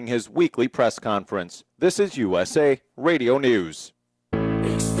speaking during his weekly press conference. This is USA Radio News.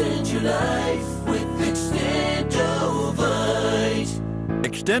 Extend your life with Extendovite.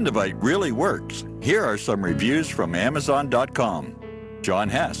 Extendovite really works. Here are some reviews from Amazon.com. John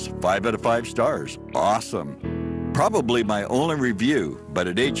Hess, 5 out of 5 stars. Awesome. Probably my only review, but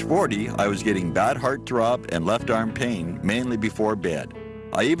at age 40, I was getting bad heartthrob and left arm pain, mainly before bed.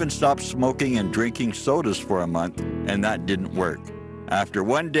 I even stopped smoking and drinking sodas for a month, and that didn't work. After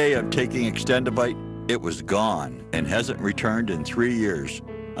one day of taking Extendovite, it was gone and hasn't returned in 3 years.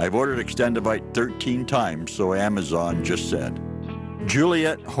 I've ordered Extendovite 13 times, so Amazon just said.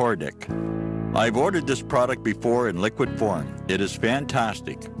 Juliet Hordick. I've ordered this product before in liquid form. It is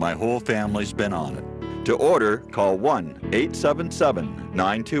fantastic. My whole family's been on it. To order, call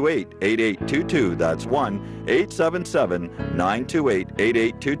 1-877-928-8822. That's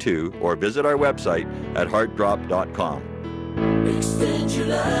 1-877-928-8822. Or visit our website at heartdrop.com. Extend your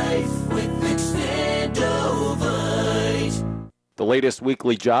life with Extendovite. The latest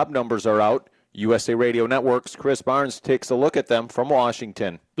weekly job numbers are out. USA Radio Network's Chris Barnes takes a look at them from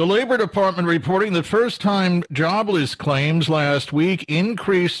Washington. The Labor Department reporting that first-time jobless claims last week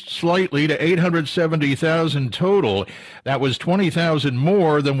increased slightly to 870,000 total. That was 20,000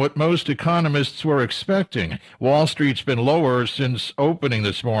 more than what most economists were expecting. Wall Street's been lower since opening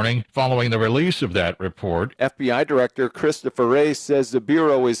this morning following the release of that report. FBI Director Christopher Wray says the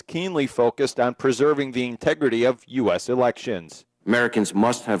Bureau is keenly focused on preserving the integrity of U.S. elections. Americans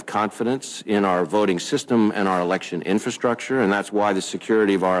must have confidence in our voting system and our election infrastructure, and that's why the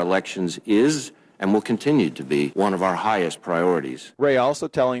security of our elections is and will continue to be one of our highest priorities. Wray also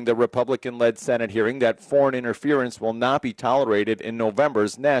telling the Republican-led Senate hearing that foreign interference will not be tolerated in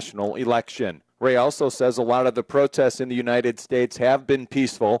November's national election. Wray also says a lot of the protests in the United States have been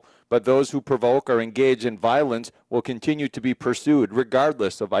peaceful, but those who provoke or engage in violence will continue to be pursued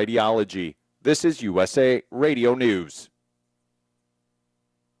regardless of ideology. This is USA Radio News.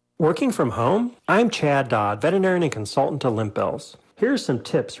 Working from home? I'm Chad Dodd, veterinarian and consultant to Limp Bells. Here are some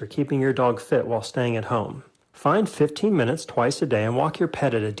tips for keeping your dog fit while staying at home. Find 15 minutes twice a day and walk your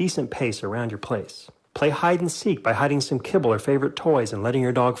pet at a decent pace around your place. Play hide and seek by hiding some kibble or favorite toys and letting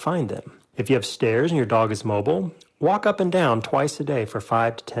your dog find them. If you have stairs and your dog is mobile, walk up and down twice a day for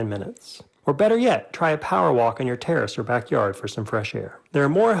 5 to 10 minutes. Or better yet, try a power walk on your terrace or backyard for some fresh air. There are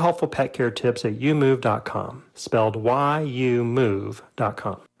more helpful pet care tips at youmove.com, spelled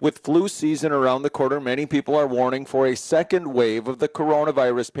YOUMOVE.com. With flu season around the corner, many people are warning for a second wave of the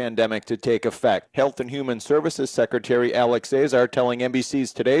coronavirus pandemic to take effect. Health and Human Services Secretary Alex Azar telling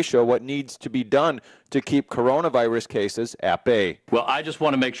NBC's Today Show what needs to be done to keep coronavirus cases at bay. Well, I just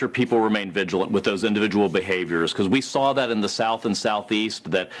want to make sure people remain vigilant with those individual behaviors, because we saw that in the South and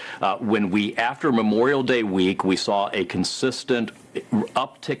Southeast, that after Memorial Day week, we saw a consistent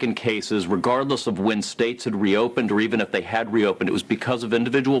uptick in cases, regardless of when states had reopened or even if they had reopened. It was because of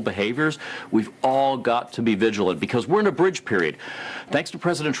individual behaviors. We've all got to be vigilant because we're in a bridge period. Thanks to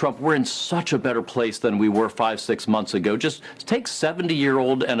President Trump, we're in such a better place than we were 5-6 months ago. Just take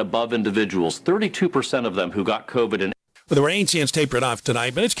 70-year-old and above individuals, 32% of them who got COVID and Well, the rain chance tapered off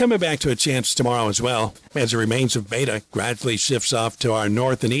tonight, but it's coming back to a chance tomorrow as well, as the remains of beta gradually shifts off to our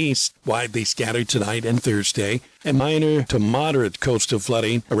north and east, widely scattered tonight and Thursday, and minor to moderate coastal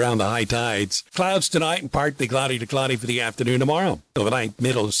flooding around the high tides. Clouds tonight and partly cloudy to cloudy for the afternoon tomorrow. Overnight,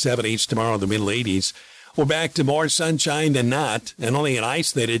 middle 70s, tomorrow the middle 80s. We're back to more sunshine than not, and only an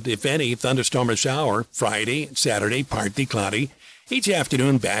isolated, if any, thunderstorm or shower Friday, Saturday, partly cloudy. Each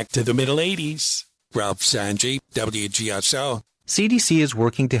afternoon back to the middle 80s. Ralph Sanji, WGSO. CDC is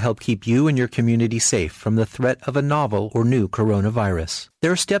working to help keep you and your community safe from the threat of a novel or new coronavirus.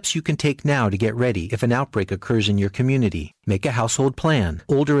 There are steps you can take now to get ready if an outbreak occurs in your community. Make a household plan.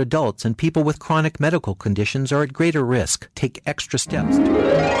 Older adults and people with chronic medical conditions are at greater risk. Take extra steps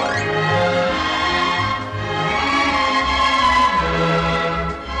to...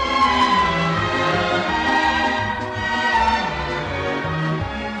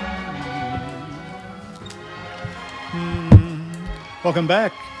 Welcome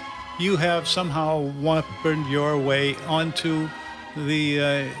back. You have somehow whispered your way onto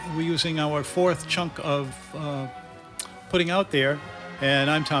the, we're using our fourth chunk of putting out there, and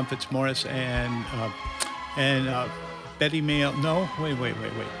I'm Tom Fitzmaurice, and Betty Mail, no, wait.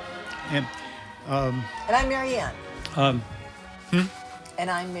 And I'm Marianne. And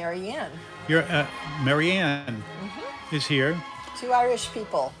I'm Marianne. You're, Marianne is here. Two Irish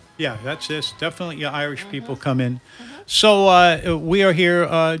people. Yeah, that's this. Definitely Irish people come in. So we are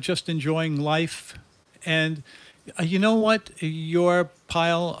here just enjoying life. And you know what? Your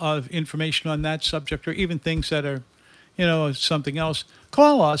pile of information on that subject, or even things that are, something else,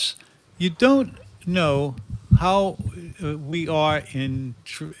 call us. You don't know how we are in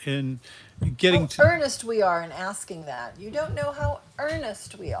getting how earnest we are in asking that. You don't know how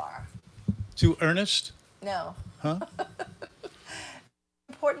earnest we are. Too earnest? No. Huh?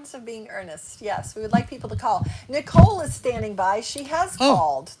 Importance of being earnest. Yes, we would like people to call. Nicole is standing by. She has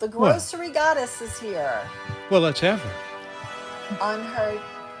called. The grocery goddess is here. Well, let's have her.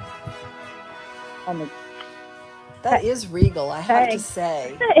 That is regal, I have to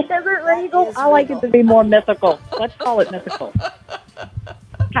say. Is it regal? I like it to be more mythical. Let's call it mythical.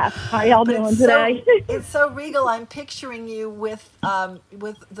 How y'all doing today? It's so regal. I'm picturing you with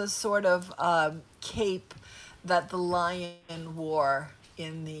the sort of cape that the lion wore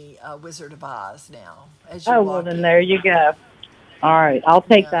in the Wizard of Oz now. As you well, then there you go. All right, I'll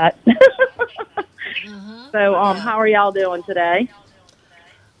take that. So, how are y'all doing today?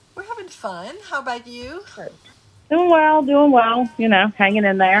 We're having fun. How about you? Doing well. Hanging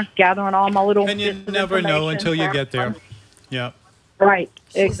in there, gathering all my little. And you never know until you get there. Yeah. Right.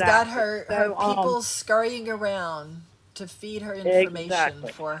 She's exactly. got her people scurrying around to feed her information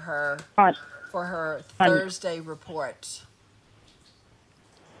for her Thursday report.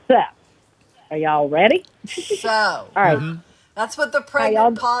 So, are y'all ready? So, all right. That's what the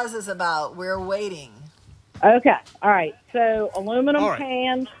pregnant pause is about. We're waiting. Okay. All right. So, aluminum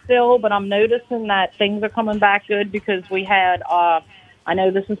cans still, but I'm noticing that things are coming back good because we had, I know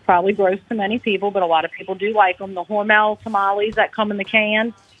this is probably gross to many people, but a lot of people do like them. The Hormel tamales that come in the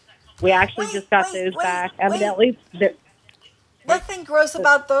can, we actually just got those back. Evidently, nothing gross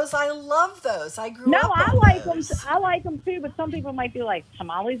about those. I love those. I grew up. No, I like them. I like them too. But some people might be like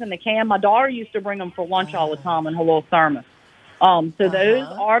tamales in the can. My daughter used to bring them for lunch all the time in her little thermos. So those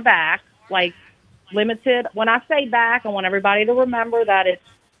are back, like limited. When I say back, I want everybody to remember that it's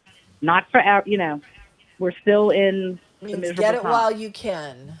not for we're still in the miserable get it time. while you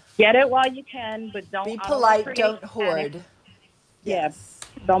can. Get it while you can, but don't be polite. Don't hoard. Panic. Yes.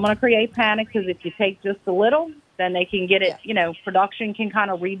 Don't want to create panic because if you take just a little, then they can get it, production can kind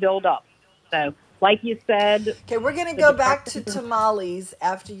of rebuild up. So, like you said. Okay, we're going to go back to tamales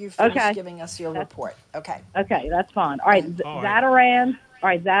after you finish giving us your report. Okay. Okay, that's fine. All right, Zatarain's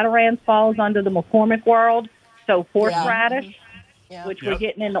right, Zatarans falls under the McCormick world. So horseradish, which we're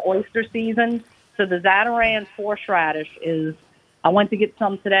getting into oyster season. So the Zatarans horseradish is, I went to get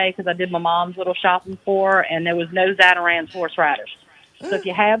some today because I did my mom's little shopping for her, and there was no Zatarans horseradish. So if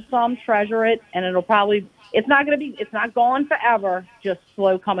you have some, treasure it, and it'll probably, it's not gone forever, just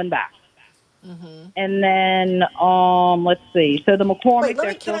slow coming back. Mm-hmm. And then, let's see. So the McCormick.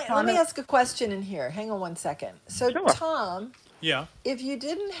 Wait, let me ask a question in here. Hang on one second. So sure. Tom, if you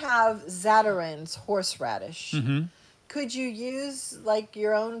didn't have Zatarans horseradish, could you use like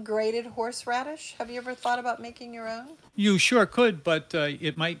your own grated horseradish? Have you ever thought about making your own? You sure could, but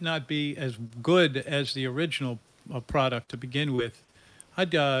it might not be as good as the original product to begin with.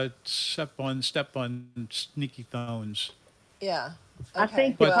 I'd step on sneaky tones. Yeah. Okay. I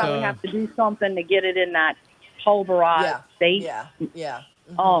think you probably have to do something to get it in that pulverized state. Yeah.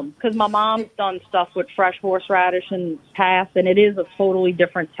 Because my mom's done stuff with fresh horseradish in the past, and it is a totally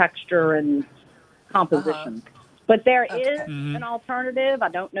different texture and composition. But there is an alternative. I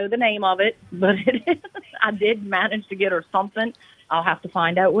don't know the name of it, but it is. I did manage to get her something. I'll have to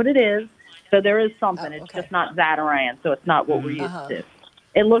find out what it is. So there is something. It's just not Zataran, so it's not what we're used to.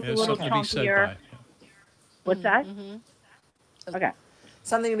 It looks a little chunkier. What's that? Okay.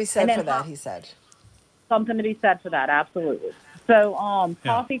 Something to be said for that, he said. Something to be said for that, absolutely. So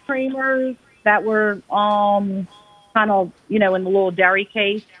coffee creamers that were kind of, in the little dairy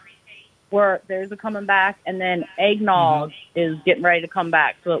case, those are coming back. And then eggnog is getting ready to come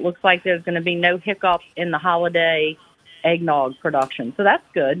back. So it looks like there's going to be no hiccup in the holiday eggnog production. So that's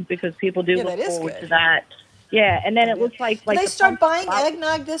good because people do look forward to that. Yeah, and then it looks like do they start buying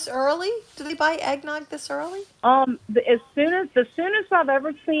eggnog this early? Do they buy eggnog this early? The soonest I've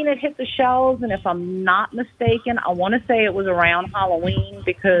ever seen it hit the shelves, and if I'm not mistaken, I want to say it was around Halloween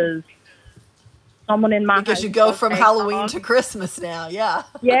because someone in my you go from Halloween to Christmas now, yeah.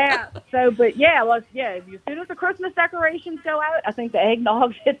 So, but as soon as the Christmas decorations go out, I think the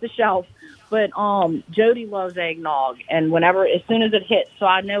eggnogs hit the shelf. But Jody loves eggnog, and as soon as it hits, so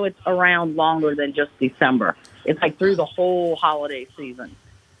I know it's around longer than just December. It's like through the whole holiday season.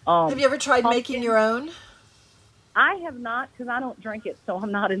 Have you ever tried making your own? I have not because I don't drink it, so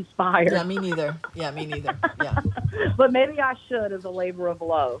I'm not inspired. Yeah, me neither. Yeah. But maybe I should as a labor of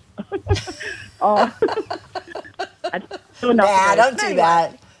love. Don't do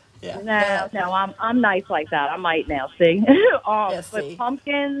that. Yeah. No, I'm nice like that. I might now see. But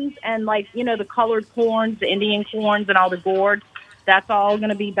pumpkins and the colored corns, the Indian corns and all the gourds, that's all going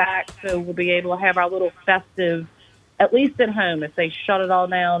to be back. So we'll be able to have our little festive, at least at home. If they shut it all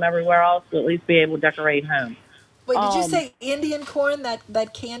down everywhere else, we'll at least be able to decorate home. Wait, did you say Indian corn,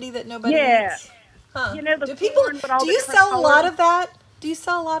 that candy that nobody eats? Huh. Do you sell a lot of that? Do you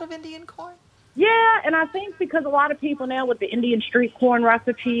sell a lot of Indian corn? Yeah, and I think because a lot of people now with the Indian street corn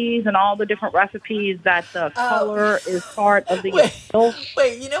recipes and all the different recipes that the color is part of the appeal.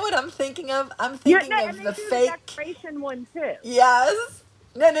 Wait, you know what I'm thinking of? I'm thinking of the fake decoration one too. Yes.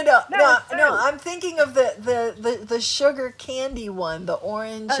 No. I'm thinking of the sugar candy one, the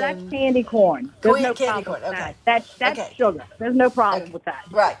orange. Oh, that's candy corn. There's no candy corn. Okay. That's sugar. There's no problem with that.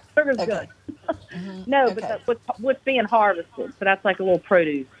 Right. Sugar's good. But what's being harvested, so that's like a little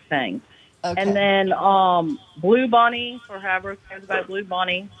produce thing. Okay. And then Blue Bunny, for whoever cares about Blue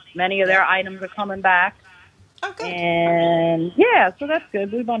Bunny, many of their items are coming back. Okay. And so that's good.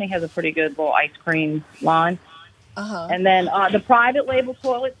 Blue Bunny has a pretty good little ice cream line. And then the private label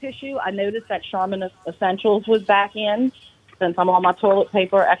toilet tissue, I noticed that Charmin Essentials was back in since I'm on my toilet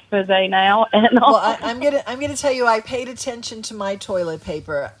paper expose now. And I'm gonna tell you, I paid attention to my toilet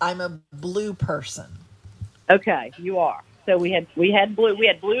paper. I'm a blue person. Okay, you are. So we had blue,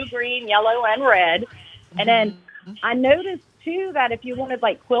 green, yellow, and red. And then I noticed too that if you wanted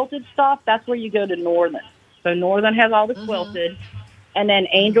like quilted stuff, that's where you go to Northern. So Northern has all the quilted, and then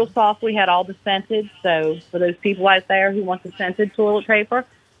Angel Softly had all the scented. So for those people out there who want the scented toilet paper,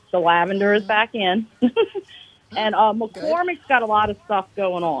 the lavender is back in. And McCormick's got a lot of stuff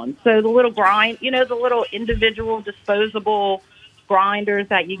going on. So the little the little individual disposable grinders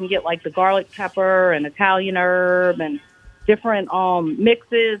that you can get, like the garlic pepper and Italian herb and different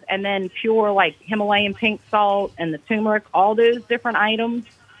mixes, and then pure like Himalayan pink salt and the turmeric. All those different items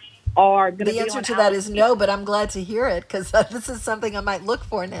are going to be. The answer to that is no, but I'm glad to hear it because this is something I might look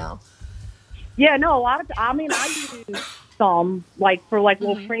for now. Yeah, no, a lot of. I use some for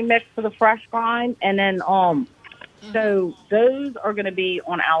little pre-mix for the fresh grind, and then so those are going to be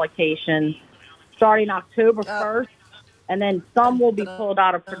on allocation starting October 1st. And then some will be pulled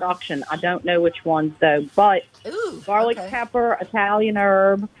out of production. I don't know which ones, though. But garlic pepper, Italian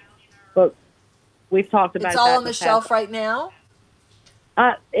herb. But we've talked about it's all on the shelf right now?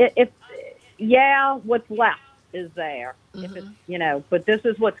 What's left is there. If it's, but this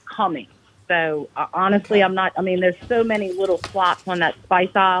is what's coming. So honestly, there's so many little slots on that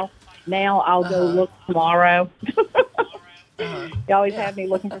spice aisle. Now I'll go look tomorrow. You always have me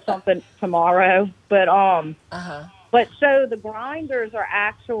looking for something tomorrow. But so the grinders are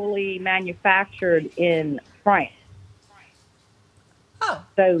actually manufactured in France. Oh.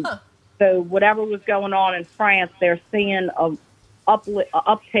 So whatever was going on in France, they're seeing a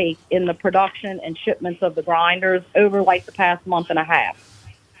uptake in the production and shipments of the grinders over like the past month and a half.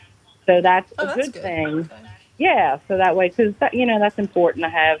 So that's a good thing. Okay. Yeah, so that way, because that's important to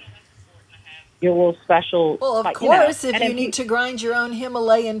have your little special. Well, of course, if you need to grind your own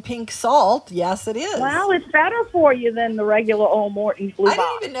Himalayan pink salt, yes, it is. Well, it's better for you than the regular old Morton's Blue Box.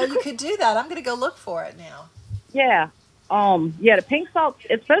 I didn't even know you could do that. I'm going to go look for it now. Yeah. The pink salt,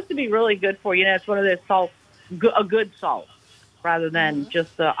 it's supposed to be really good for you. It's one of those salts, a good salt, rather than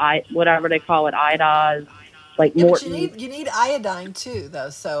just the whatever they call it, iodized, like Morton. But you need iodine too, though.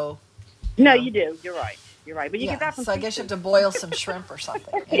 So. No, you do. You're right. But you get that from I guess you have to boil some shrimp or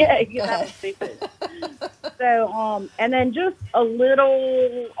something. Yeah, you get that from seafood. So, and then just a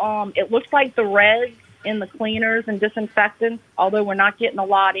little, it looks like the reds in the cleaners and disinfectants, although we're not getting a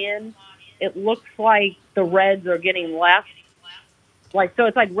lot in, it looks like the reds are getting less. So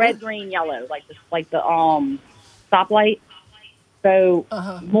it's like red, green, yellow, like the stoplight. So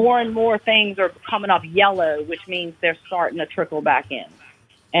more and more things are coming up yellow, which means they're starting to trickle back in.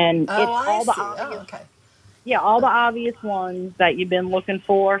 And it's all the obvious, all the obvious ones that you've been looking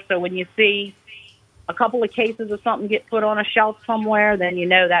for. So when you see a couple of cases of something get put on a shelf somewhere, then you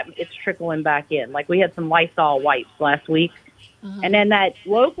know that it's trickling back in. Like we had some Lysol wipes last week. And then that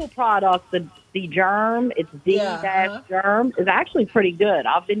local product, the Germ, it's D-Germ, is actually pretty good.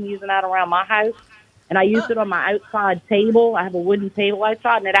 I've been using that around my house, and I used it on my outside table. I have a wooden table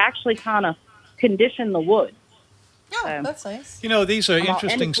outside, and it actually kind of conditioned the wood. Oh, that's nice. These are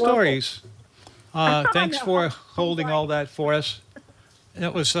interesting stories. Thanks for holding all that for us.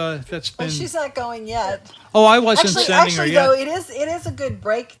 That was that's been. She's not going yet. Oh, I wasn't sending her yet. Though, it is a good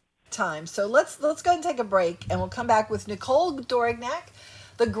break time. So let's go ahead and take a break, and we'll come back with Nicole Dorignac,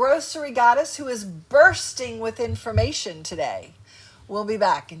 the grocery goddess who is bursting with information today. We'll be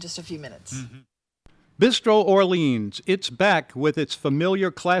back in just a few minutes. Mm-hmm. Bistro Orleans, it's back with its familiar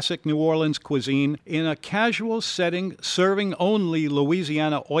classic New Orleans cuisine in a casual setting, serving only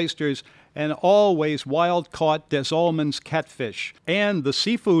Louisiana oysters and always wild-caught Des Allemands catfish. And the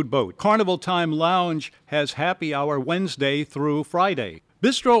Seafood Boat Carnival Time Lounge has happy hour Wednesday through Friday.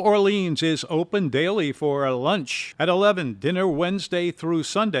 Bistro Orleans is open daily for lunch at 11, dinner Wednesday through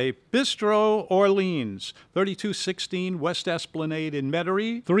Sunday. Bistro Orleans, 3216 West Esplanade in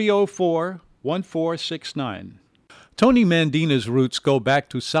Metairie, 304-1469. Tony Mandina's roots go back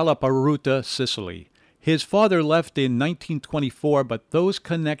to Salaparuta, Sicily. His father left in 1924, but those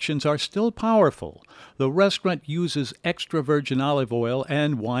connections are still powerful. The restaurant uses extra virgin olive oil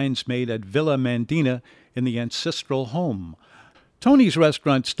and wines made at Villa Mandina in the ancestral home. Tony's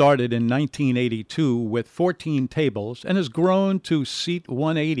restaurant started in 1982 with 14 tables and has grown to seat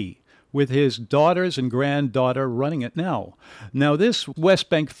 180. With his daughters and granddaughter running it now. Now, this West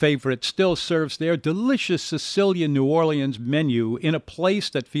Bank favorite still serves their delicious Sicilian New Orleans menu in a place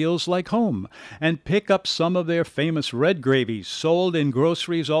that feels like home, and pick up some of their famous red gravies sold in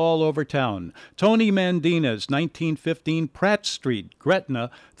groceries all over town. Tony Mandina's, 1915 Pratt Street,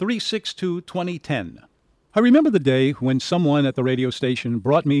 Gretna, 362-2010. I remember the day when someone at the radio station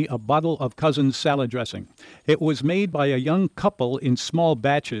brought me a bottle of Cousin's salad dressing. It was made by a young couple in small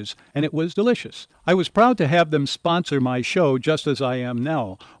batches, and it was delicious. I was proud to have them sponsor my show just as I am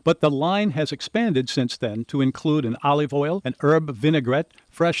now, but the line has expanded since then to include an olive oil, an herb vinaigrette,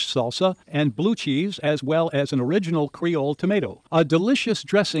 fresh salsa, and blue cheese, as well as an original Creole tomato. A delicious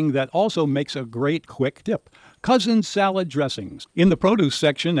dressing that also makes a great quick dip. Cousin's Salad Dressings, in the produce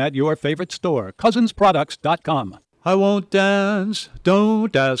section at your favorite store, cousinsproducts.com. I won't dance,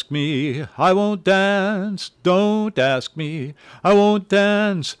 don't ask me. I won't dance, don't ask me. I won't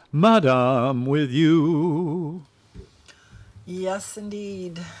dance, madame, with you. Yes,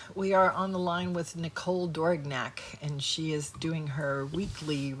 indeed. We are on the line with Nicole Dorignac, and she is doing her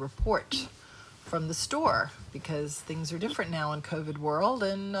weekly report from the store because things are different now in COVID world,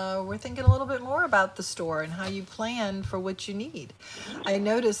 and we're thinking a little bit more about the store and how you plan for what you need. I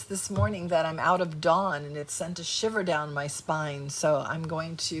noticed this morning that I'm out of Dawn, and it sent a shiver down my spine. So I'm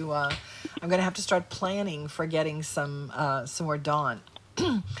going to have to start planning for getting some more Dawn.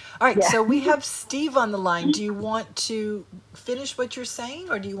 All right, So we have Steve on the line. Do you want to finish what you're saying,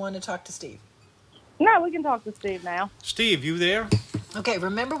 or do you want to talk to Steve? No, we can talk to Steve now. Steve, you there? Okay,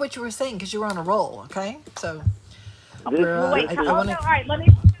 remember what you were saying because you were on a roll. Okay, so. All right.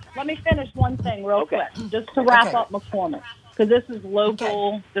 Let me finish one thing real quick, just to wrap up McCormick, because this is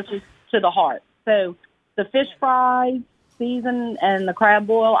local. Okay. This is to the heart. So the fish fries, season, and the crab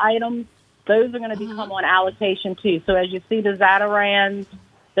boil items, those are going to become on allocation too. So as you see the Zatarans,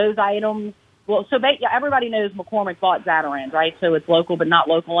 those items. Well, so everybody knows McCormick bought Zatarans, right? So it's local, but not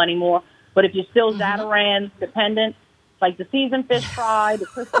local anymore. But if you're still Zatarans dependent, like the seasoned fish fry, the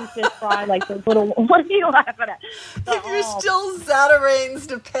crispy fish fry, like those little. What are you laughing at? If you're still Zatarain's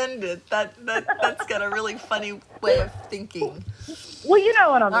dependent, that's got a really funny way of thinking. Well, you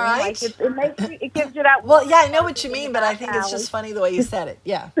know what I mean. All right. Like it gives you that. Well, yeah, I know what you mean, but I think it's just funny the way you said it.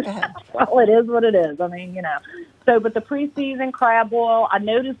 Yeah, go ahead. Well, it is what it is. I mean, So, but the preseason crab boil, I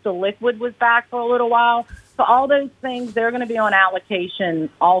noticed the liquid was back for a little while. So all those things, they're going to be on allocation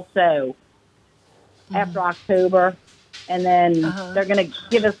also after October. And then they're going to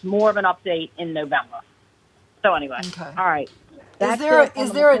give us more of an update in November. So anyway, all right. Is there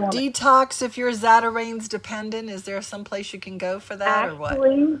a detox if you're Zatarain's dependent? Is there some place you can go for that or what?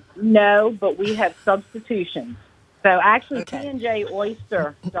 Actually, no, but we have substitutions. So actually, P&J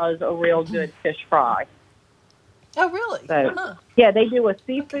Oyster does a real good fish fry. Oh, really? So, yeah, they do a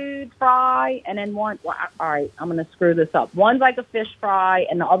seafood fry and then one. Well, all right, I'm going to screw this up. One's like a fish fry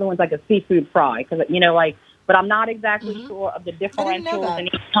and the other one's like a seafood fry because But I'm not exactly sure of the differentials in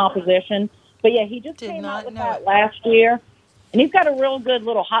each composition. But yeah, he just came out with that last year. And he's got a real good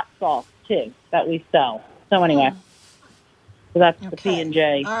little hot sauce, too, that we sell. So anyway, so that's the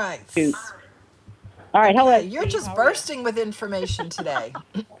P&J. All right. Scoop. All right, hello. You're just bursting with information today.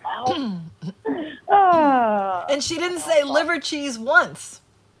 And she didn't say liver cheese once.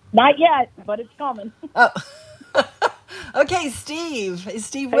 Not yet, but it's coming. Oh. Okay, Steve. Is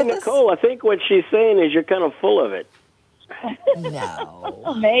Steve with us? Nicole, I think what she's saying is you're kind of full of it.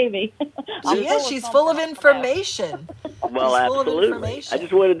 No. Maybe. She's full of information. Well, absolutely. I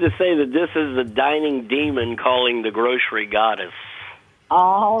just wanted to say that this is the dining demon calling the grocery goddess.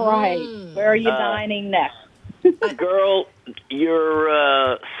 All right. Where are you dining next? Girl,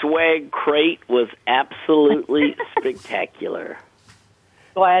 your swag crate was absolutely spectacular.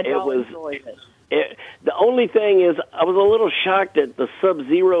 Glad you enjoyed it. The only thing is, I was a little shocked at the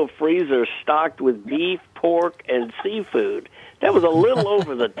Sub-Zero freezer stocked with beef, pork, and seafood. That was a little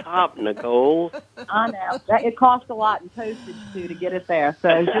over the top, Nicole. I know. It cost a lot in postage, too, to get it there.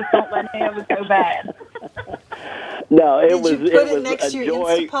 So just don't let any of it go bad. No, it was. Did you put it next to your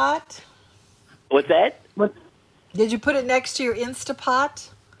joy. Instapot? What's that? Did you put it next to your Instapot?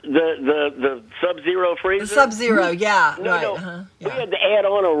 The Sub-Zero freezer? The Sub-Zero, yeah. No, right. no. We had to add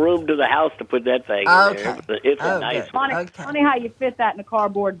on a room to the house to put that thing in there. It's a nice one. Funny how you fit that in a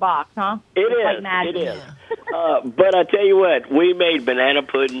cardboard box, huh? It is. But I tell you what, we made banana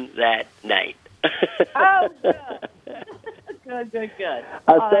pudding that night. Oh, good. Good.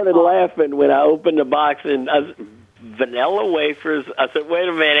 I started laughing when I opened the box and vanilla wafers. I said, wait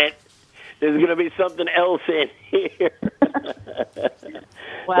a minute. There's going to be something else in here.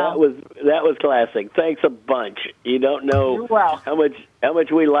 Wow. That was classic. Thanks a bunch. You don't know how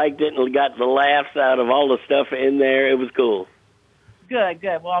much we liked it and got the laughs out of all the stuff in there. It was cool. Good.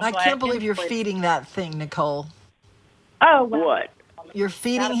 Well, I can't believe you're feeding that thing, Nicole. Oh, well. What? You're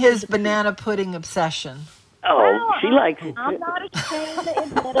feeding his banana pudding obsession. Oh, she likes it. I'm not ashamed to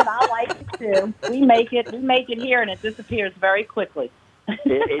admit it. I like it too. We make it here, and it disappears very quickly.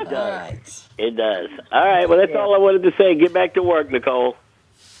 It does. Right. It does. All right. Well, that's all I wanted to say. Get back to work, Nicole.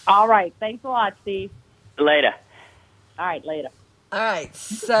 All right. Thanks a lot, Steve. Later. All right. Later. All right.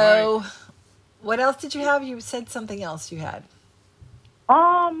 So, what else did you have? You said something else you had.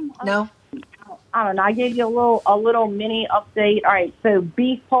 No. I don't know. I gave you a little mini update. All right. So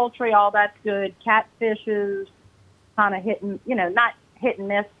beef, poultry, all that's good. Catfishes, kind of not hit and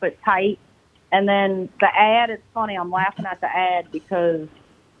miss, but tight. And then the ad, it's funny, I'm laughing at the ad because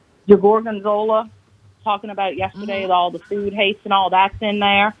your gorgonzola, talking about yesterday, all the food haste and all that's in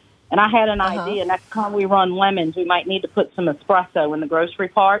there. And I had an idea. Next time we run lemons, we might need to put some espresso in the grocery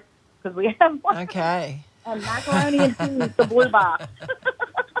part because we have one. Okay. And macaroni and cheese, the blue box,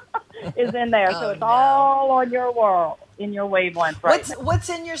 is in there. So it's all on your world, in your wavelength right now. What's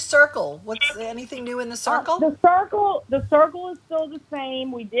in your circle? What's anything new in the circle? The circle is still the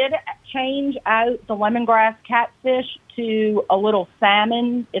same. We did change out the lemongrass catfish to a little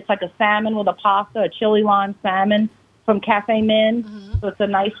salmon. It's like a salmon with a pasta, a chili lime salmon from Cafe Min. Mm-hmm. So it's a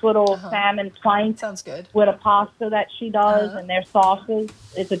nice little salmon plank. Sounds good. With a pasta that she does and their sauces.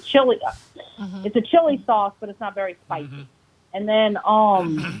 It's a chili. It's a chili sauce, but it's not very spicy. Mm-hmm. And then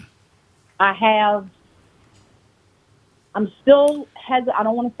I have I'm still hesitant. I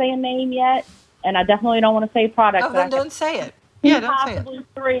don't want to say a name yet, and I definitely don't want to say product. Oh, then don't say it. Yeah, don't say it. Possibly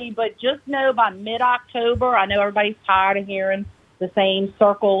 3, but just know by mid-October, I know everybody's tired of hearing the same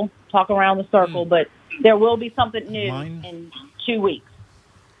circle, talk around the circle, but there will be something new in 2 weeks.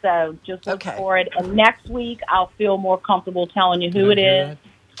 So just look for it. And next week, I'll feel more comfortable telling you who it is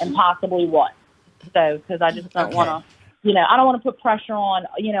and possibly what. So, because I just don't want to, I don't want to put pressure on,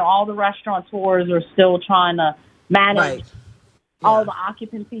 all the restaurateurs are still trying to manage all the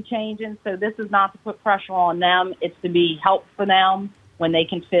occupancy changes. So this is not to put pressure on them. It's to be help for them when they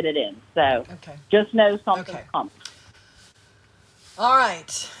can fit it in. So just know something's coming. All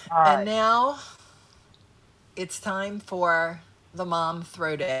right. And now it's time for the mom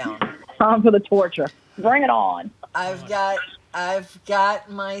throwdown. Time for the torture. Bring it on. I've got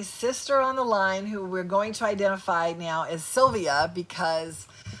my sister on the line who we're going to identify now as Sylvia because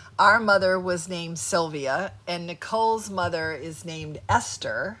our mother was named Sylvia and Nicole's mother is named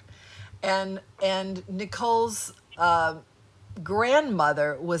Esther, and Nicole's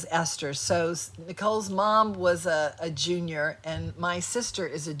grandmother was Esther. So Nicole's mom was a junior and my sister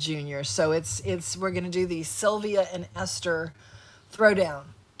is a junior. So it's we're going to do the Sylvia and Esther throwdown.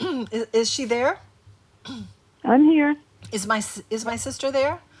 Is she there? I'm here. Is my sister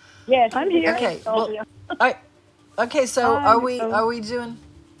there? Yes, I'm here. Okay. Well, all right. Okay. So are we doing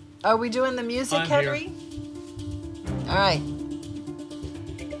the music, Henry? All right.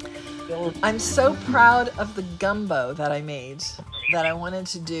 I'm so proud of the gumbo that I made that I wanted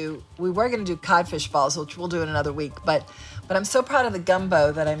to do. We were going to do codfish balls, which we'll do in another week, but I'm so proud of the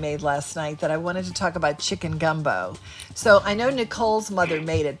gumbo that I made last night that I wanted to talk about chicken gumbo. So I know Nicole's mother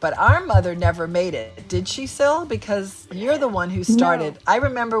made it, but our mother never made it. Did she, Syl? Because you're the one who started. No. I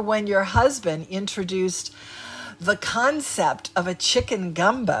remember when your husband introduced the concept of a chicken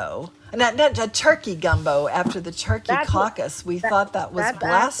gumbo. Not a turkey gumbo after the turkey caucus. We thought that was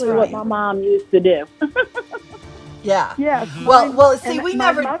blasphemy. That's what my mom used to do. Yeah. Yeah. Well, see, we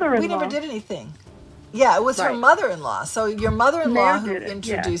never did anything. Yeah, it was her mother-in-law. So your mother-in-law who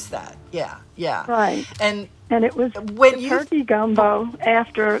introduced that. Yeah. Right. And it was when turkey gumbo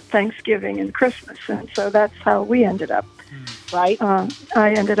after Thanksgiving and Christmas, and so that's how we ended up. Right.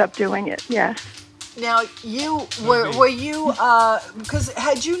 I ended up doing it. Yes. Now, you were you because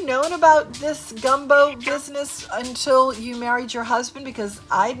had you known about this gumbo business until you married your husband? Because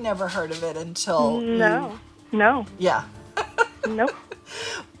I'd never heard of it until no. Yeah. Nope.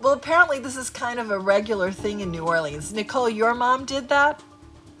 Well, apparently this is kind of a regular thing in New Orleans. Nicole, your mom did that?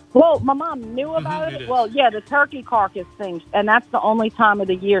 Well, my mom knew about it. Well, yeah, the turkey carcass thing, and that's the only time of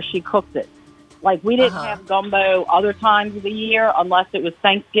the year she cooked it. Like, we didn't have gumbo other times of the year unless it was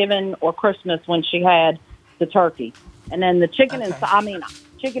Thanksgiving or Christmas when she had the turkey. And then the chicken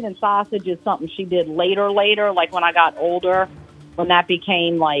chicken and sausage is something she did later, like when I got older, when that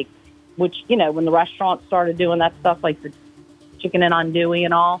became like, which, when the restaurants started doing that stuff, like the chicken and andouille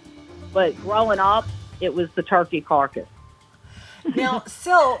and all. But growing up, it was the turkey carcass. Now,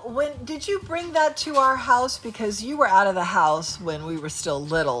 Syl, when did you bring that to our house? Because you were out of the house when we were still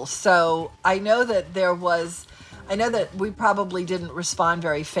little. So I know that we probably didn't respond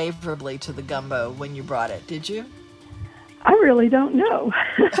very favorably to the gumbo when you brought it. Did you? I really don't know.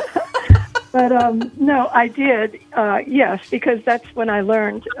 But no, I did. Yes, because that's when I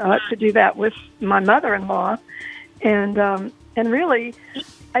learned to do that with my mother-in-law. And really,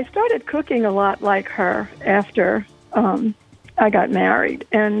 I started cooking a lot like her after I got married,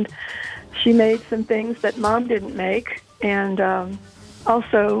 and she made some things that Mom didn't make, and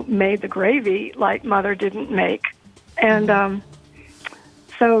also made the gravy like Mother didn't make, and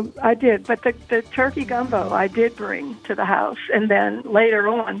so I did. But the turkey gumbo I did bring to the house, and then later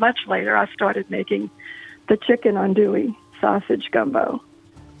on, much later, I started making the chicken andouille sausage gumbo.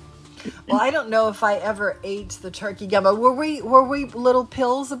 Well, I don't know if I ever ate the turkey gumbo. Were we little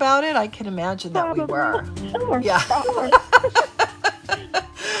pills about it? I can imagine that we were. Sure. Yeah.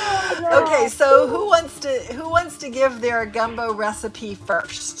 Okay, so who wants to give their gumbo recipe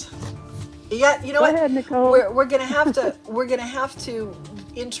first? Yeah, you know what? Go ahead, Nicole. We're gonna have to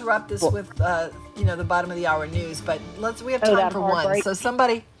interrupt this with the bottom of the hour news, but we have time for one. Break. So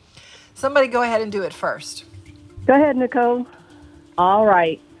somebody go ahead and do it first. Go ahead, Nicole. All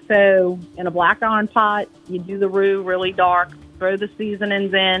right. So in a black iron pot, you do the roux really dark, throw the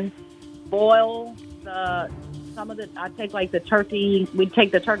seasonings in, boil I take like the turkey, we'd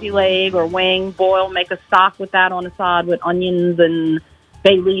take the turkey leg or wing, boil, make a stock with that on the side with onions and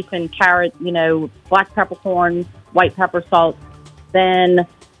bay leaf and carrot, black peppercorns, white pepper, salt. Then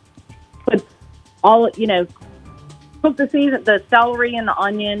put cook the celery and the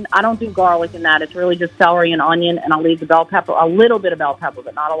onion. I don't do garlic in that. It's really just celery and onion, and I'll leave the bell pepper, a little bit of bell pepper,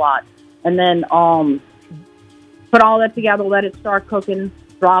 but not a lot. And then put all that together, let it start cooking,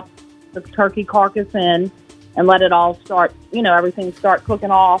 drop the turkey carcass in, and let it all start, everything start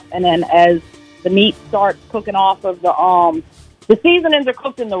cooking off. And then as the meat starts cooking off of the seasonings are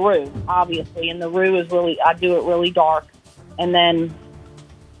cooked in the roux, obviously, and the roux is I do it really dark. And then,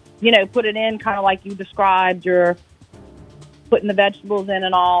 put it in kind of like you described, you're putting the vegetables in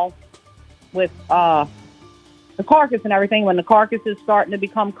and all with the carcass and everything. When the carcass is starting to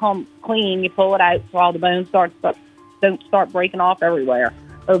become clean, you pull it out so all the bones don't start breaking off everywhere.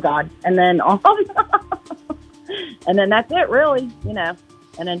 Oh, God. And then, and then that's it, really,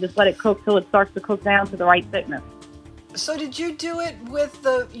 and then just let it cook till it starts to cook down to the right thickness. So did you do it with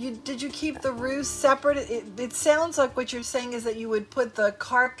did you keep the roux separate? It sounds like what you're saying is that you would put the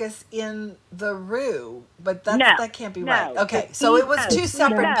carcass in the roux, but that can't be right. Okay, so it was two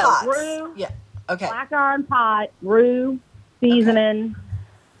separate pots. Roux, yeah. Okay. Black iron pot, roux, seasoning,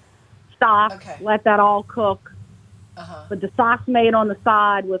 stock. Okay. Let that all cook. But the stock's made on the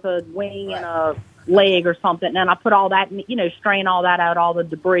side with a wing and a leg or something. And then I put all that, strain all that out, all the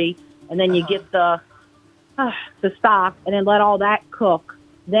debris, and then you get the stock, and then let all that cook.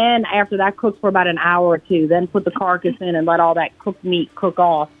 Then after that cooks for about an hour or two, then put the carcass in and let all that cooked meat cook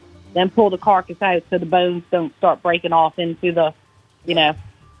off. Then pull the carcass out so the bones don't start breaking off into the,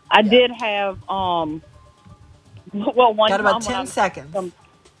 I did have, one got time. About 10 seconds.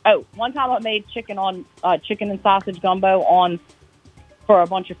 One time I made chicken and sausage gumbo for a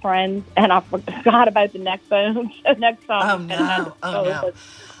bunch of friends, and I forgot about the neck bones. Next time. Oh no.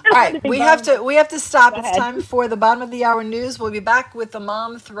 All right, we have to stop. It's time for the bottom of the hour news. We'll be back with the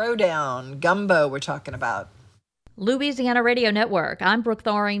Mom Throwdown. Gumbo we're talking about. Louisiana Radio Network. I'm Brooke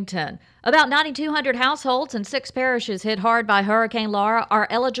Thorington. About 9,200 households in 6 parishes hit hard by Hurricane Laura are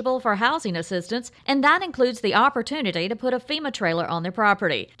eligible for housing assistance, and that includes the opportunity to put a FEMA trailer on their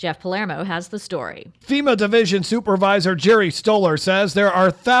property. Jeff Palermo has the story. FEMA Division Supervisor Jerry Stoller says there are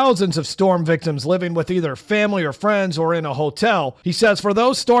thousands of storm victims living with either family or friends or in a hotel. He says for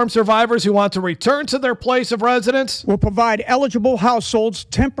those storm survivors who want to return to their place of residence, we'll provide eligible households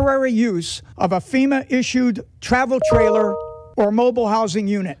temporary use of a FEMA-issued travel trailer or mobile housing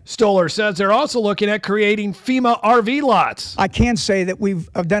unit. Stoller says they're also looking at creating FEMA RV lots. I can say that we've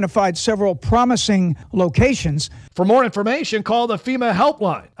identified several promising locations. For more information, call the FEMA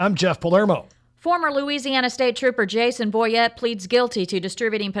helpline. I'm Jeff Palermo. Former Louisiana State Trooper Jason Boyette pleads guilty to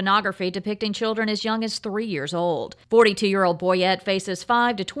distributing pornography depicting children as young as 3 years old. 42-year-old Boyette faces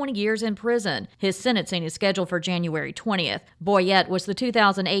 5 to 20 years in prison. His sentencing is scheduled for January 20th. Boyette was the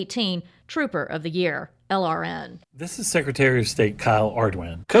 2018 Trooper of the Year. LRN. This is Secretary of State Kyle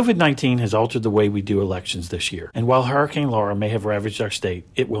Ardoin. COVID-19 has altered the way we do elections this year, and while Hurricane Laura may have ravaged our state,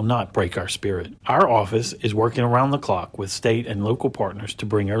 it will not break our spirit. Our office is working around the clock with state and local partners to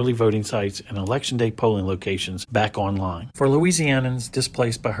bring early voting sites and Election Day polling locations back online. For Louisianans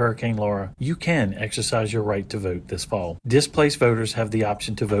displaced by Hurricane Laura, you can exercise your right to vote this fall. Displaced voters have the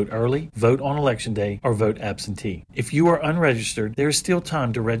option to vote early, vote on Election Day, or vote absentee. If you are unregistered, there is still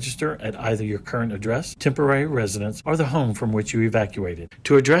time to register at either your current address, temporary residence, or the home from which you evacuated.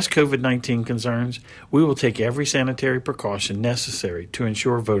 To address COVID-19 concerns, we will take every sanitary precaution necessary to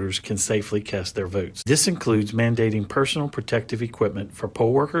ensure voters can safely cast their votes. This includes mandating personal protective equipment for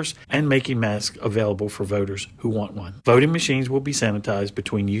poll workers and making masks available for voters who want one. Voting machines will be sanitized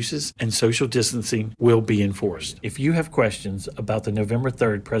between uses and social distancing will be enforced. If you have questions about the November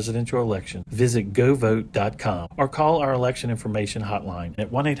 3rd presidential election, visit govote.com or call our election information hotline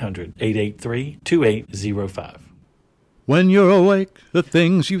at 1-800-883-2805. When you're awake, the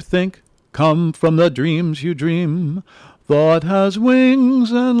things you think come from the dreams you dream. Thought has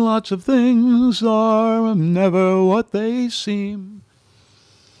wings and lots of things are never what they seem.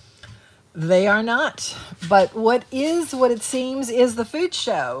 They are not. But what it seems is the food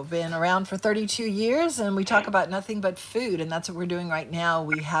show. Been around for 32 years, and we talk about nothing but food, and that's what we're doing right now.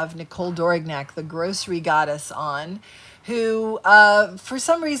 We have Nicole Dorignac, the grocery goddess, on, who for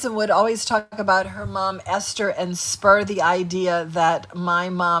some reason would always talk about her mom Esther and spur the idea that my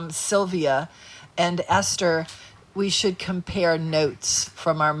mom Sylvia and Esther, we should compare notes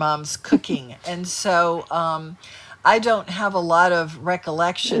from our mom's cooking. And so I don't have a lot of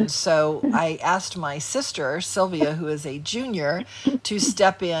recollection, so I asked my sister, Sylvia, who is a junior, to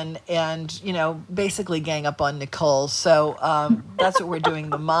step in and, basically gang up on Nicole. So that's what we're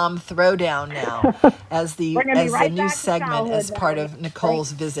doing, the Mom Throwdown now, as the new segment as part of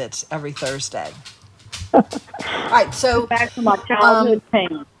Nicole's visit every Thursday. All right, so back to my childhood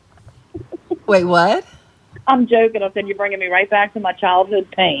pain. Wait, what? I'm joking. I said, you're bringing me right back to my childhood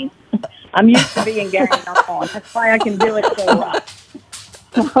pain. I'm used to being ganged up on. That's why I can do it so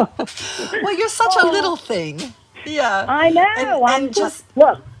well. Well, you're such a little thing. Yeah. I know. And just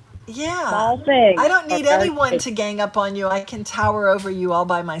look. Yeah. Small thing. I don't need anyone to gang up on you. I can tower over you all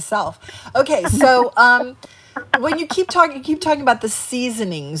by myself. Okay, so when you keep talking about the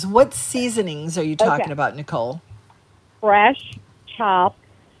seasonings. What seasonings are you talking about, Nicole? Fresh, chopped,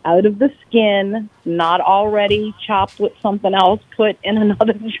 out of the skin, not already chopped with something else, put in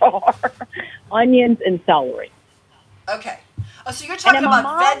another jar, onions and celery. Okay. Oh, so you're talking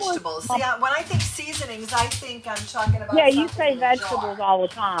about vegetables. See, when I think seasonings, I think I'm talking about Yeah, you say vegetables all the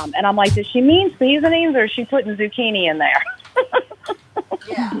time. And I'm like, does she mean seasonings or is she putting zucchini in there?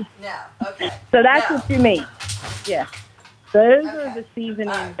 Yeah, no, okay. So that's what you mean. Yeah. Those are the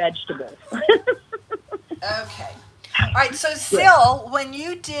seasoning vegetables. Okay. All right, so Sil, when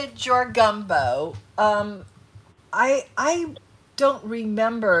you did your gumbo, I don't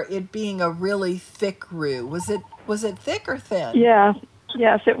remember it being a really thick roux. Was it thick or thin? Yeah.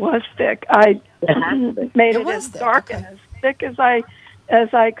 Yes, it was thick. I made it as dark and as thick as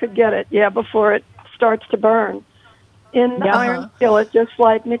I could get it. Yeah, before it starts to burn in the iron skillet, just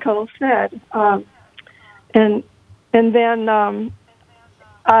like Nicole said. And then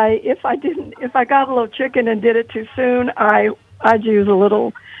if I got a little chicken and did it too soon, I'd use a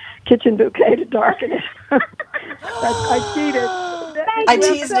little kitchen bouquet to darken it. I cheated. I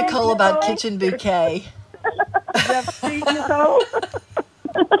teased Nicole about kitchen bouquet. Nicole?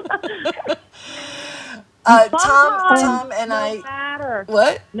 Tom and I. Matter.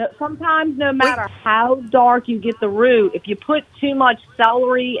 What? No, sometimes, no matter how dark you get the roux, if you put too much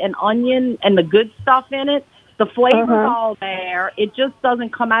celery and onion and the good stuff in it, the flavor's all there. It just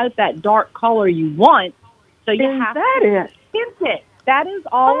doesn't come out that dark color you want. So you have to tint it. That is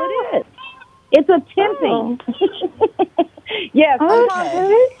all it is. It's a tinting. Yes.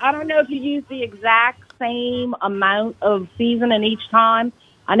 I don't know if you use the exact same amount of seasoning each time.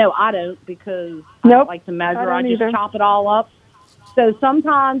 I know I don't because I don't like to measure. I just chop it all up. So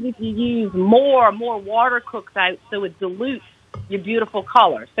sometimes if you use more water cooks out so it dilutes your beautiful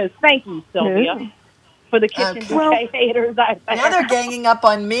color. So thank you, Sylvia, for the kitchen bouquet haters. Now they're ganging up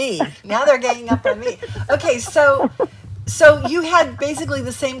on me. Okay, so you had basically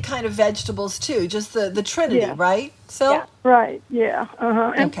the same kind of vegetables too, just the Trinity, right? So yeah, right, yeah,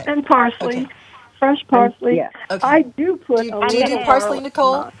 and parsley, fresh parsley. Yeah. Okay. I do put. Do you do parsley,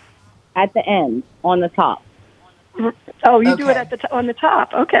 Nicole? At the end, on the top. Oh, you do it on the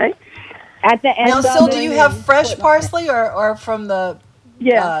top. Okay. At the end. Now, Sil, do you have fresh parsley or from the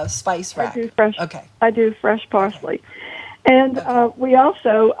spice rack? I do fresh. Okay. I do fresh parsley, and I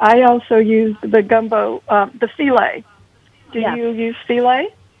also use the gumbo, the filet. Do you use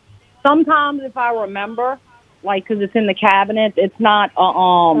filet? Sometimes, if I remember, like because it's in the cabinet, it's not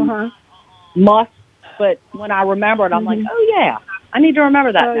must. But when I remember it, I'm like, oh yeah, I need to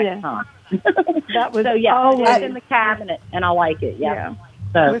remember that next time. That was it's in the cabinet, and I like it. Yeah.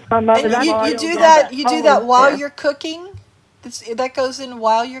 So with my mother, you do that. You do that while you're cooking. That goes in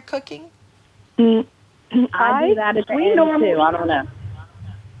while you're cooking. I do that at the end too. I don't know.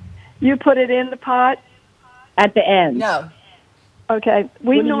 You put it in the pot at the end. No. Okay.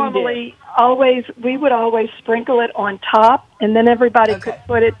 We normally would always sprinkle it on top, and then everybody could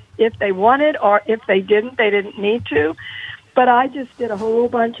put it if they wanted, or if they didn't need to. But I just did a whole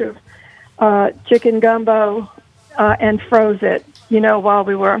bunch of chicken gumbo and froze it, while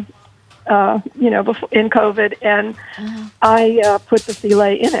we were, before, in COVID, and I put the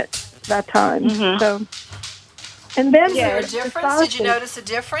filet in it that time. So, and then is there a difference? Did you notice a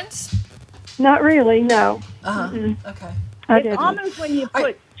difference? Not really, no. Okay. It's almost when you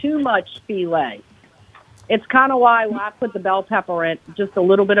put too much filet. It's kind of why when I put the bell pepper in, just a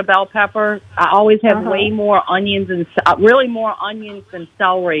little bit of bell pepper, I always have way more onions and really more onions than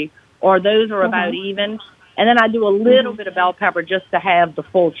celery, or those are about even. And then I do a little bit of bell pepper just to have the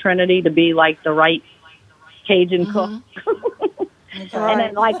full Trinity to be like the right Cajun cook. And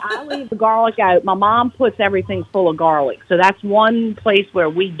then I leave the garlic out. My mom puts everything full of garlic, so that's one place where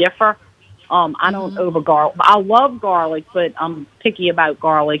we differ. I don't over garlic. I love garlic, but I'm picky about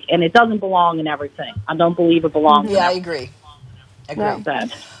garlic, and it doesn't belong in everything. I don't believe it belongs. Yeah, I agree.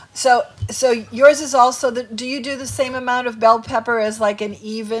 So yours is also do you do the same amount of bell pepper as like an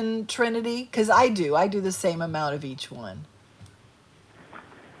even Trinity? Because I do. I do the same amount of each one.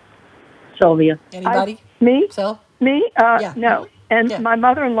 Sylvia, anybody? Me? So me? No. And my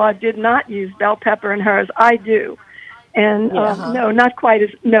mother-in-law did not use bell pepper in hers. I do. And not quite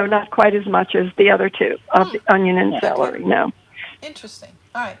as much as the other two of the onion and celery. No. Interesting.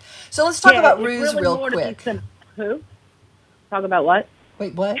 All right. So let's talk about roux really real quick. Who? Talk about what?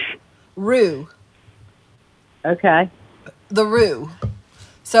 Wait, what? Roux. Okay. The roux.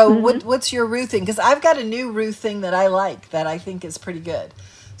 So what's your roux thing? Because I've got a new roux thing that I like that I think is pretty good.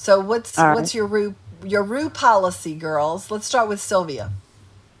 So what's your roux policy, girls? Let's start with Sylvia.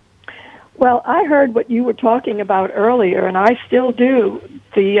 Well, I heard what you were talking about earlier, and I still do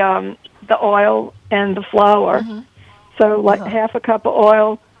the oil and the flour. So half a cup of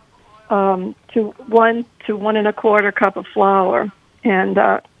oil to 1 to 1 1/4 cup of flour, and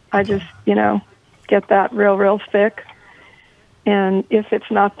I just get that real thick. And if it's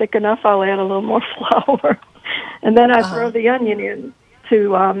not thick enough, I'll add a little more flour, and then I throw the onion in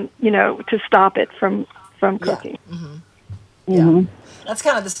to stop it from cooking. Yeah, that's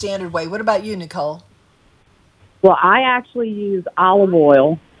kind of the standard way. What about you, Nicole? Well, I actually use olive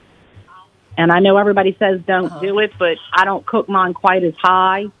oil, and I know everybody says don't do it, but I don't cook mine quite as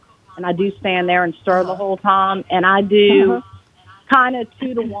high, and I do stand there and stir the whole time, and I do kind of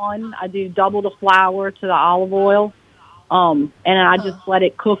 2 to 1. I do double the flour to the olive oil, and I just let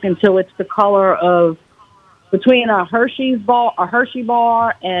it cook until it's the color of between a Hershey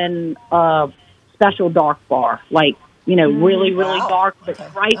bar, and a special dark bar, like really dark, but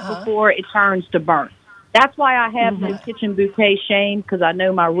right before it turns to burnt. That's why I have no kitchen bouquet shame, because I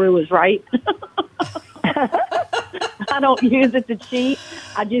know my roux is right. I don't use it to cheat.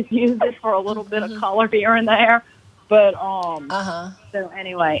 I just use it for a little bit of color here and there. But so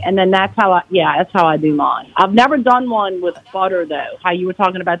anyway, and then that's how I do mine. I've never done one with butter though. How you were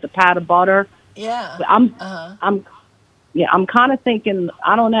talking about the pat of butter. Yeah. But I'm kind of thinking,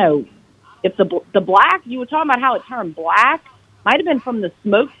 I don't know, if the black, you were talking about how it turned black, might have been from the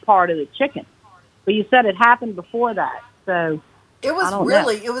smoked part of the chicken. But you said it happened before that. So it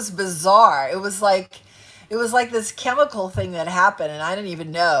was bizarre. It was like this chemical thing that happened, and I didn't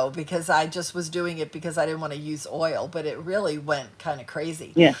even know, because I just was doing it because I didn't want to use oil, but it really went kind of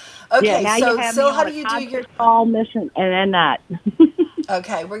crazy. Yeah. Okay, now so you have how do you do your ball mission and then that?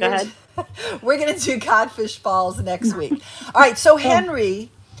 Okay, we're gonna do codfish balls next week. All right, so Henry,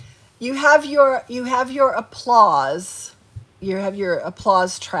 you have your applause. You have your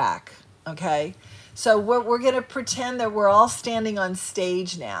applause track. Okay. So we're going to pretend that we're all standing on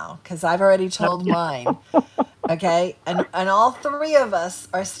stage now, because I've already told mine. Okay? And all three of us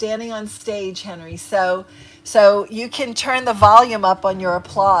are standing on stage, Henry. So you can turn the volume up on your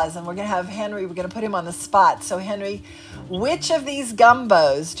applause, and we're going to have Henry, we're going to put him on the spot. So Henry, which of these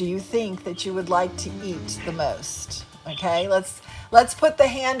gumbos do you think that you would like to eat the most? Okay? Let's put the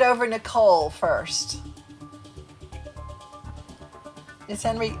hand over Nicole first. Is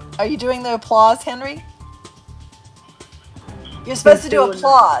Henry, are you doing the applause, Henry? You're supposed to do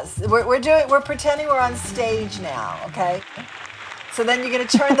applause. We're pretending we're on stage now, okay? So then you're going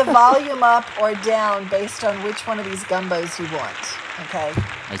to turn the volume up or down based on which one of these gumbos you want, okay?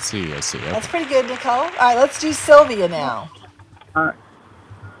 I see. Okay. That's pretty good, Nicole. All right, let's do Sylvia now. All right.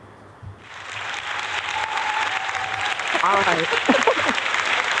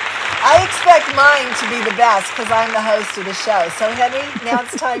 I expect mine to be the best because I'm the host of the show. So, Henry, now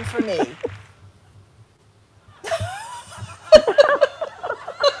it's time for me.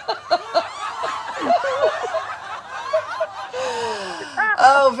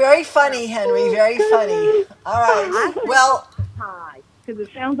 Oh, very funny, Henry. Very funny. All right. Well, because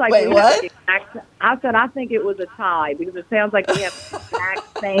it sounds like wait, what? I said I think it was a tie because it sounds like we have the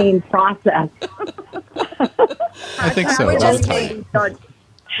exact same process. I think so.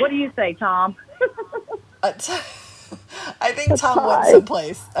 What do you say, Tom? I think Tom went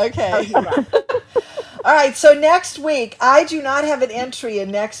someplace. Okay. All right, so next week, I do not have an entry in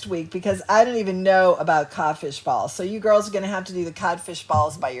next week because I didn't even know about codfish balls. So you girls are going to have to do the codfish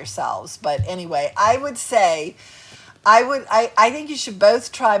balls by yourselves. But anyway, I would say, I think you should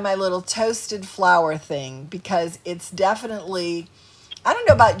both try my little toasted flour thing because it's definitely, I don't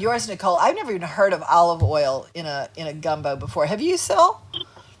know about yours, Nicole. I've never even heard of olive oil in a gumbo before. Have you, Sil?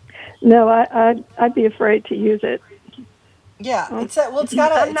 No, I'd be afraid to use it. Yeah, it's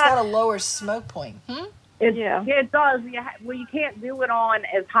got a lower smoke point. Yeah, it does. Well, you can't do it on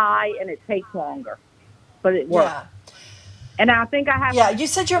as high, and it takes longer, but it works. Yeah. And I think I have. Yeah, you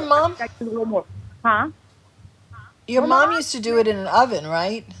said your mom. A little more, huh? Your mom used to do it in an oven,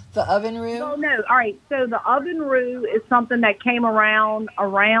 right? The oven roux. No. All right. So the oven roux is something that came around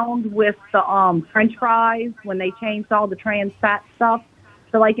with the French fries when they changed all the trans fat stuff.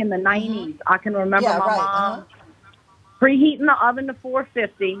 So like in the 90s, I can remember my mom preheating the oven to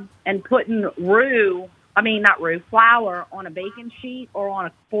 450 and putting flour on a baking sheet or on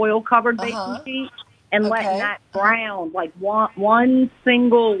a foil-covered baking sheet and letting that brown, like one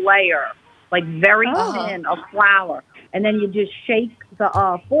single layer, like very thin of flour. And then you just shake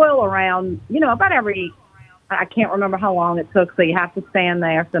the foil around, about every, I can't remember how long it took, so you have to stand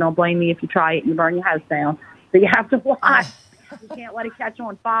there. So don't blame me if you try it and you burn your house down. So you have to watch. You can't let it catch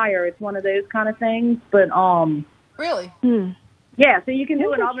on fire. It's one of those kind of things. But really, yeah. So you can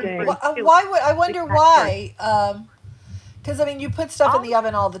do an oven. I wonder why? Because you put stuff in the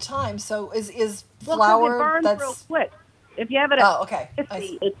oven all the time. So is flour it burns real quick. If you have it at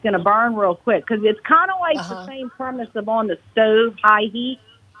 50, it's going to burn real quick because it's kind of like the same premise of on the stove, high heat,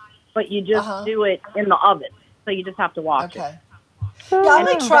 but you just do it in the oven. So you just have to watch it. Yeah, I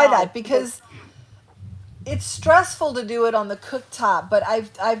might try that because it's stressful to do it on the cooktop, but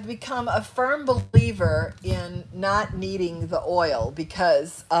I've become a firm believer in not needing the oil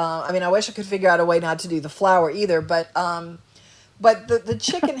because, I wish I could figure out a way not to do the flour either, but the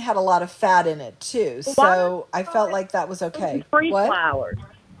chicken had a lot of fat in it too, so I felt like that was okay. Free flours.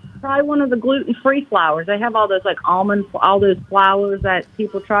 Try one of the gluten-free flours. They have all those all those flours that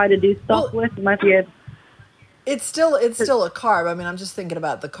people try to do stuff with. You might be able. It's still a carb. I'm just thinking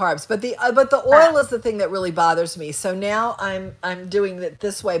about the carbs, but the oil is the thing that really bothers me. So now I'm doing it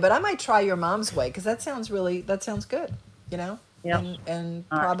this way, but I might try your mom's way because that sounds good, and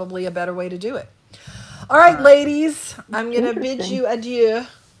probably a better way to do it. All right, ladies, I'm going to bid you adieu.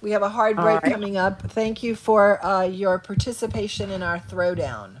 We have a hard break coming up. Thank you for your participation in our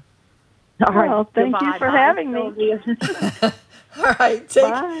throwdown. All right. Well, thank you for having me. All right.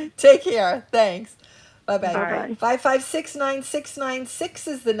 Take care. Thanks. Bye-bye. Bye-bye. 556-9696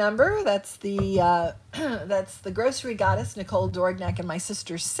 is the number. That's the grocery goddess, Nicole Dorignac, and my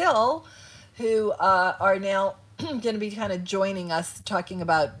sister Syl, who are now going to be kind of joining us talking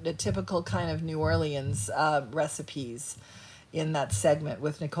about the typical kind of New Orleans recipes in that segment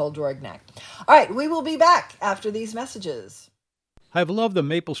with Nicole Dorignac. All right, we will be back after these messages. I've loved the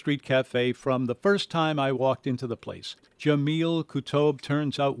Maple Street Cafe from the first time I walked into the place. Jamil Kutob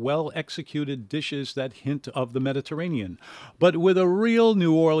turns out well-executed dishes that hint of the Mediterranean, but with a real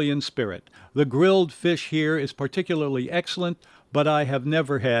New Orleans spirit. The grilled fish here is particularly excellent, but I have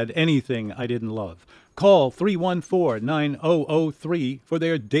never had anything I didn't love. Call 314-9003 for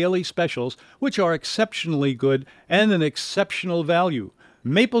their daily specials, which are exceptionally good and an exceptional value.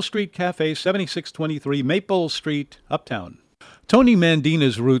 Maple Street Cafe, 7623 Maple Street, Uptown. Tony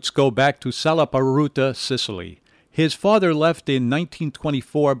Mandina's roots go back to Salaparuta, Sicily. His father left in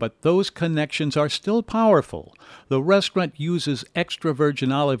 1924, but those connections are still powerful. The restaurant uses extra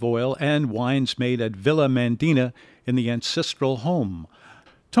virgin olive oil and wines made at Villa Mandina in the ancestral home.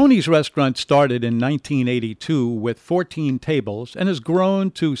 Tony's restaurant started in 1982 with 14 tables and has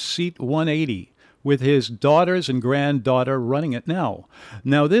grown to seat 180, with his daughters and granddaughter running it now.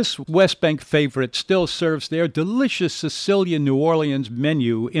 Now, this West Bank favorite still serves their delicious Sicilian New Orleans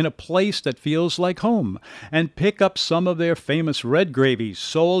menu in a place that feels like home, and pick up some of their famous red gravies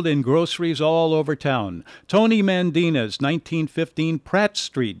sold in groceries all over town. Tony Mandina's, 1915 Pratt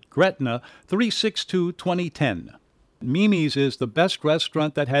Street, Gretna, 362-2010. Mimi's is the best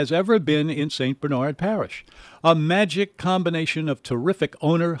restaurant that has ever been in St. Bernard Parish. A magic combination of terrific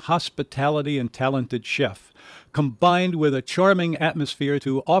owner, hospitality, and talented chef, combined with a charming atmosphere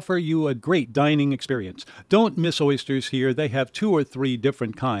to offer you a great dining experience. Don't miss oysters here. They have 2 or 3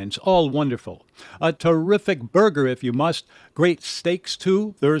 different kinds, all wonderful. A terrific burger if you must. Great steaks,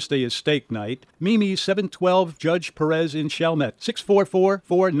 too. Thursday is steak night. Mimi's, 712 Judge Perez in Chalmette,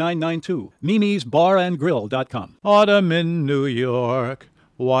 644-4992. Mimi'sBarandGrill.com. Autumn in New York.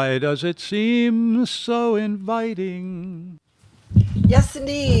 Why does it seem so inviting? Yes,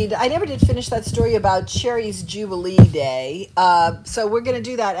 indeed. I never did finish that story about Cherry's Jubilee Day. So we're going to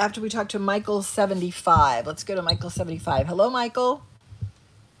do that after we talk to Michael 75. Let's go to Michael 75. Hello, Michael.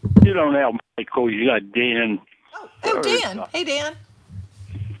 You don't have Michael. You got Dan. Oh, Dan. Hey, Dan.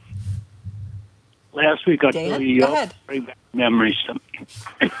 Last week I Dan, told you, go ahead. bring back memories to me.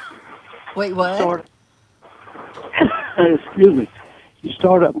 Wait, what? Excuse me. You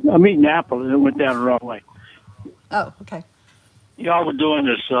start up, I'm eating apple and it went down the wrong way. Oh, okay. Y'all were doing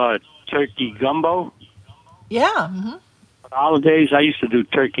this turkey gumbo. Yeah. Mm-hmm. For the holidays, I used to do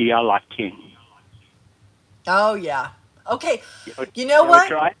turkey a la king. Oh, yeah. Okay. You know what?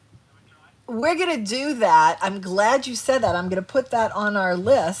 Try? We're going to do that. I'm glad you said that. I'm going to put that on our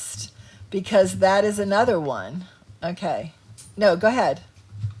list because that is another one. Okay. No, go ahead.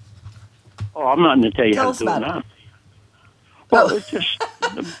 Oh, I'm not going to tell you Tell how us to do it about now. it. Well, it's just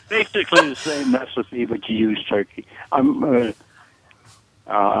basically the same recipe, but you use turkey. And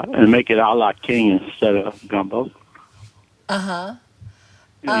make it a la king instead of gumbo. Uh-huh.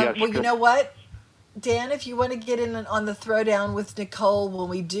 Well, you know what? Dan, if you want to get in on the throwdown with Nicole when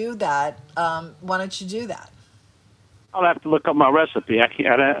we do that, why don't you do that? I'll have to look up my recipe. I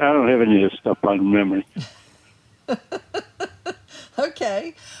don't have any of this stuff on memory.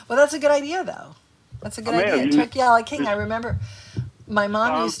 Okay. Well, that's a good idea, though. That's a good idea. Turkey a la king. I remember my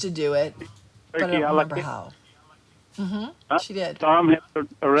mom used to do it, but I don't remember how. She did. Tom have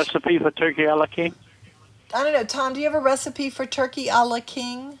a recipe for turkey a la king? I don't know. Tom, do you have a recipe for turkey a la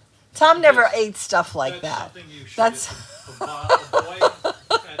king? Tom never ate stuff like that. That's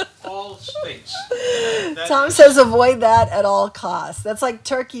at all states. Tom says avoid that at all costs. That's like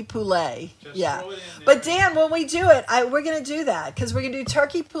turkey poulet. Yeah. But Dan, when we do it, we're going to do that because we're going to do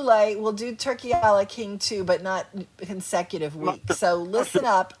turkey poulet. We'll do turkey a la king too, but not consecutive weeks. So listen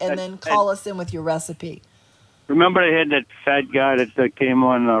up and then call us in with your recipe. Remember they had that fat guy that came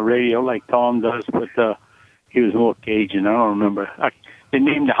on radio like Tom does, but he was more Cajun. I don't remember. They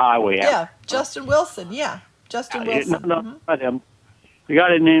named the highway after. Yeah, Justin Wilson. Yeah, Justin Wilson. No, not him. The guy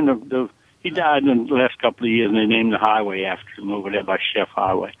that named he died in the last couple of years, and they named the highway after him over there by Chef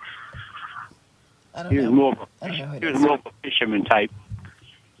Highway. I don't he know. Was more he was more of a fisherman type.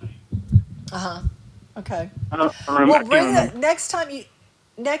 Okay. I don't remember. Well, bring the next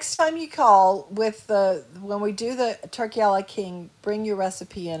time you call with when we do the turkey a la king, bring your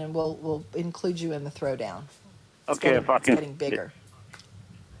recipe in, and we'll include you in the throwdown. It's getting bigger.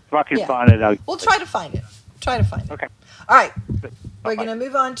 If I can find it, we'll try to find it. Okay. All right. We're going to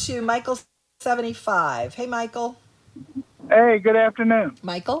move on to Michael 75. Hey, Michael. Hey, good afternoon.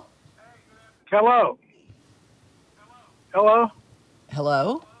 Michael? Hello. Hello?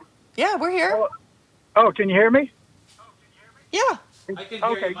 Hello? Yeah, we're here. Hello? Oh, can you hear me? Yeah. I can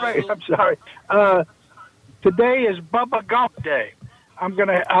hear you, great. I'm sorry. Today is Bubba Gump Day.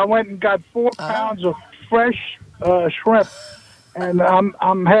 I went and got 4 pounds of fresh shrimp, and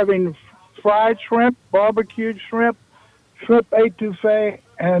I'm having fried shrimp, barbecued shrimp, shrimp étouffée,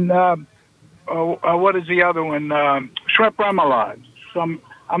 and what is the other one? Shrimp remoulade. So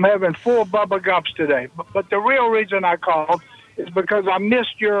I'm having 4 Bubba Gumps today. But the real reason I called is because I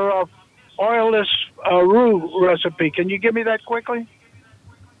missed your oilless roux recipe. Can you give me that quickly?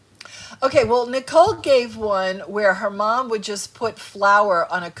 Okay, well, Nicole gave one where her mom would just put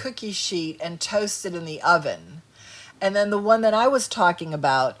flour on a cookie sheet and toast it in the oven. And then the one that I was talking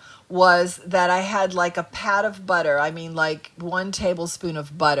about was that I had like a pat of butter, like 1 tablespoon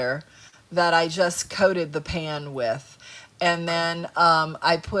of butter that I just coated the pan with. And then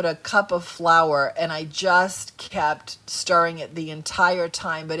I put a cup of flour and I just kept stirring it the entire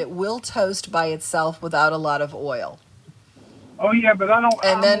time, but it will toast by itself without a lot of oil. Oh yeah, but I'm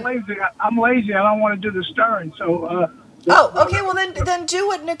lazy. I'm lazy. I don't want to do the stirring. So. Okay. Well, then do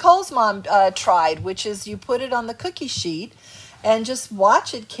what Nicole's mom tried, which is you put it on the cookie sheet, and just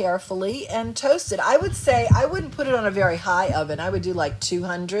watch it carefully and toast it. I would say I wouldn't put it on a very high oven. I would do like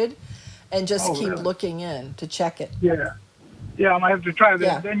 200, and just keep looking in to check it. Yeah. Yeah, I'm gonna have to try that.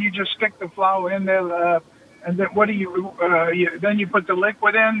 Yeah. Then you just stick the flour in there, and then what do you? Then you put the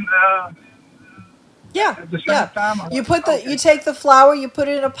liquid in. At the same time. You take the flour, you put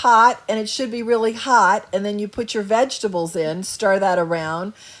it in a pot, and it should be really hot, and then you put your vegetables in, stir that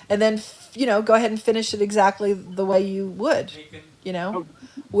around, and then go ahead and finish it exactly the way you would,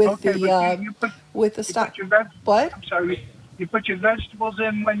 with the stock. What? I'm sorry. You put your vegetables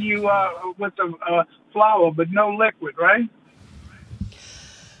in when you with the flour, but no liquid, right?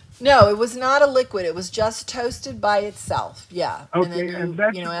 No, it was not a liquid. It was just toasted by itself. Yeah. Okay. And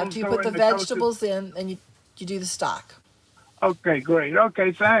then after you put the vegetables in, then you do the stock. Okay, great.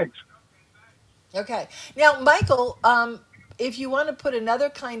 Okay, thanks. Okay. Now, Michael, if you want to put another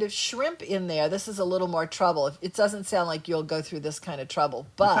kind of shrimp in there, this is a little more trouble. It doesn't sound like you'll go through this kind of trouble,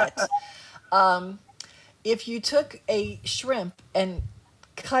 but if you took a shrimp and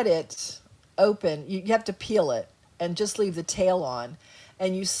cut it open, you have to peel it and just leave the tail on.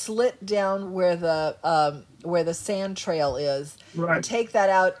 And you slit down where the sand trail is, right. And take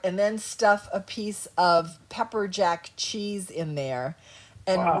that out, and then stuff a piece of pepper jack cheese in there,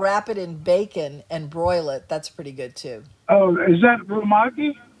 and wrap it in bacon and broil it. That's pretty good too. Oh, is that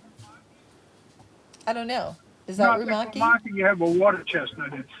rumaki? I don't know. Is that rumaki? Rumaki, you have a water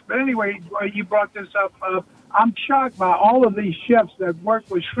chestnut in. But anyway, you brought this up. I'm shocked by all of these chefs that work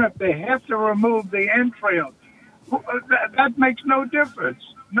with shrimp. They have to remove the entrails. That makes no difference.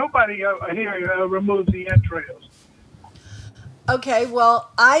 Nobody here removes the entrails. Okay,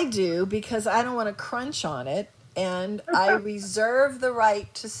 well, I do because I don't want to crunch on it, and I reserve the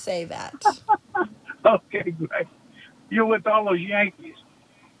right to say that. Okay, great. You're with all those Yankees.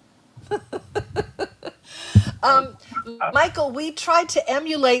 Michael, we tried to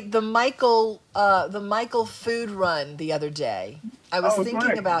emulate the Michael food run the other day. I was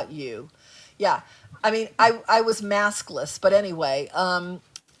thinking about you. Yeah. I mean, I was maskless, but anyway,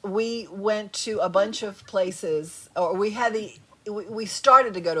 we went to a bunch of places, or we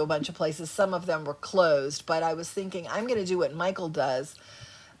started to go to a bunch of places. Some of them were closed, but I was thinking I'm going to do what Michael does,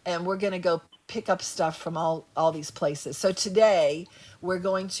 and we're going to go pick up stuff from all these places. So today we're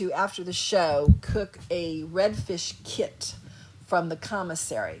going to, after the show, cook a redfish kit from the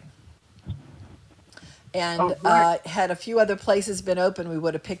commissary. And had a few other places been open, we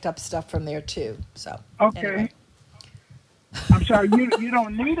would have picked up stuff from there too. So anyway. I'm sorry, you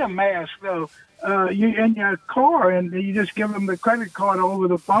don't need a mask though. You in your car, and you just give them the credit card over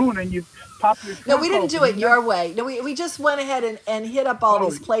the phone, and you pop your. No, we didn't do it your way. No, we just went ahead and hit up all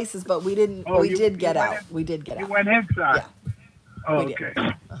these places, but we didn't. We did get out. We did get out. You went inside. Yeah. Okay.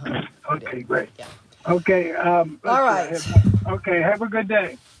 Okay, great. Yeah. Okay. All right. Okay. Have a good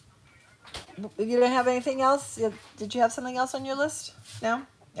day. You don't have anything else? Did you have something else on your list? No?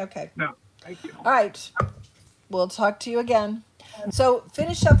 Okay. No. Thank you. All right. We'll talk to you again. So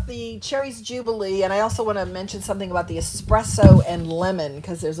finish up the Cherries Jubilee, and I also want to mention something about the espresso and lemon,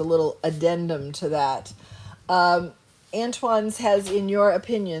 because there's a little addendum to that. Antoine's has, in your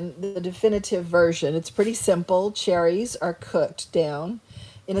opinion, the definitive version. It's pretty simple. Cherries are cooked down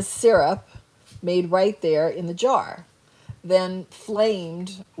in a syrup made right there in the jar, then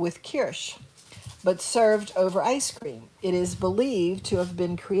flamed with kirsch, but served over ice cream. It is believed to have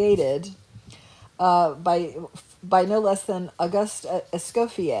been created by no less than Auguste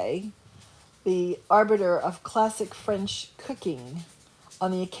Escoffier, the arbiter of classic French cooking,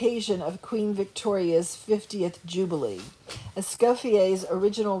 on the occasion of Queen Victoria's 50th Jubilee. Escoffier's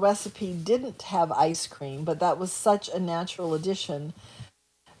original recipe didn't have ice cream, but that was such a natural addition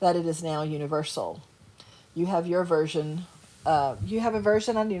that it is now universal. You have your version. You have a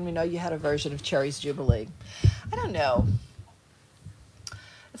version? I didn't even know you had a version of Cherries Jubilee. I don't know.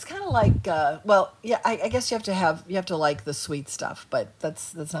 It's kind of like, I guess you have to like the sweet stuff, but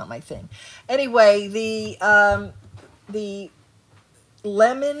that's not my thing. Anyway, the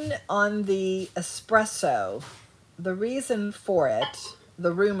lemon on the espresso, the reason for it,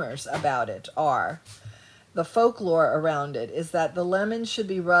 the rumors about it are, the folklore around it is that the lemon should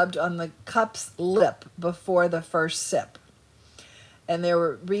be rubbed on the cup's lip before the first sip. And there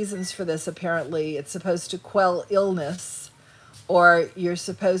were reasons for this. Apparently, it's supposed to quell illness, or you're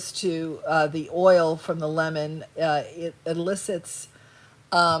supposed to, the oil from the lemon, it elicits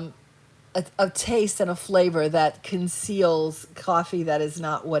a taste and a flavor that conceals coffee that is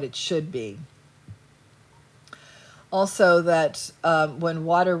not what it should be. Also, that when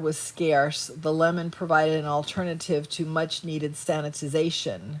water was scarce, the lemon provided an alternative to much needed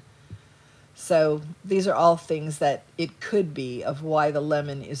sanitization. So these are all things that it could be of why the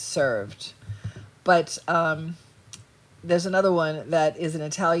lemon is served. But there's another one that is an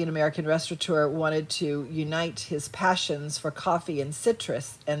Italian-American restaurateur wanted to unite his passions for coffee and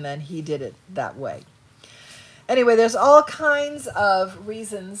citrus, and then he did it that way. Anyway, there's all kinds of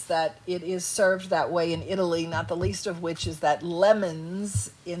reasons that it is served that way in Italy, not the least of which is that lemons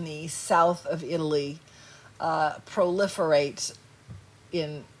in the south of Italy proliferate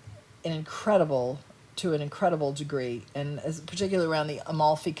to an incredible degree, and particularly around the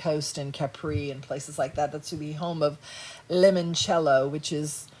Amalfi Coast and Capri and places like that. That's to be home of limoncello, which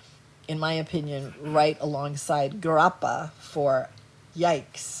is, in my opinion, right alongside grappa for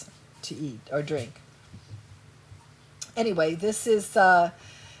yikes to eat or drink. Anyway, this is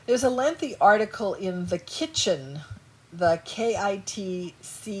there's a lengthy article in The Kitchen, the KITCHN,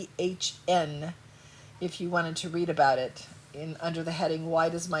 if you wanted to read about it, under the heading, Why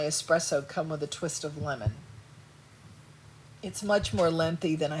Does My Espresso Come with a Twist of Lemon? It's much more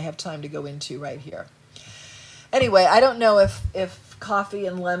lengthy than I have time to go into right here. Anyway, I don't know if coffee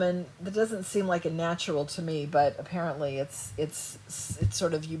and lemon, that doesn't seem like a natural to me, but apparently it's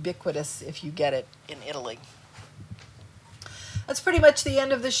sort of ubiquitous if you get it in Italy. That's pretty much the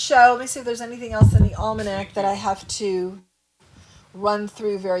end of the show. Let me see if there's anything else in the almanac that I have to run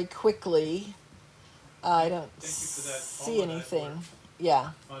through very quickly. I don't see anything. Yeah.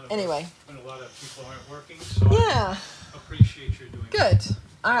 Anyway. When a lot of people aren't working, so yeah. I appreciate your doing Good.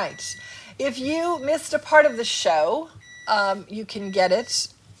 All right. If you missed a part of the show, you can get it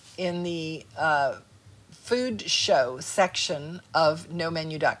in the food show section of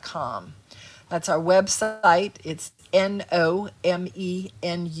nomenu.com. That's our website. It's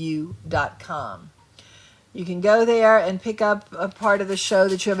nomenu.com. You can go there and pick up a part of the show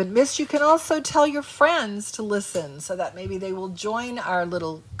that you haven't missed. You can also tell your friends to listen so that maybe they will join our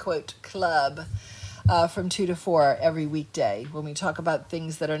little, quote, club. from 2 to 4 every weekday when we talk about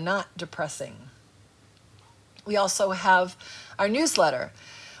things that are not depressing. We also have our newsletter,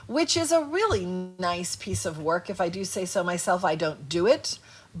 which is a really nice piece of work. If I do say so myself, I don't do it,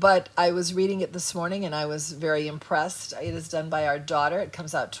 but I was reading it this morning and I was very impressed. It is done by our daughter. It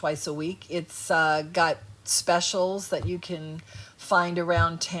comes out twice a week. It's got specials that you can find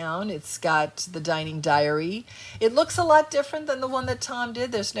around town. It's got the dining diary. It looks a lot different than the one that Tom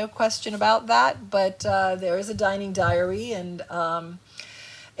did. There's no question about that, but there is a dining diary and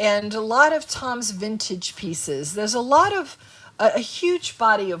a lot of Tom's vintage pieces. There's a huge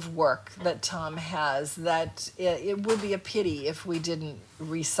body of work that Tom has that it would be a pity if we didn't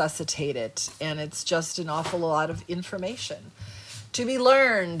resuscitate it. And it's just an awful lot of information to be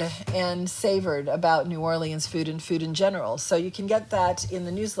learned and savored about New Orleans food and food in general. So you can get that in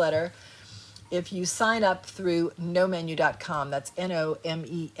the newsletter if you sign up through nomenu.com. That's NOMENU.com.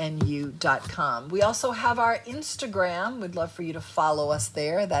 We also have our Instagram. We'd love for you to follow us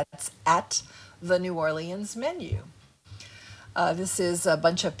there. That's at the New Orleans Menu. This is a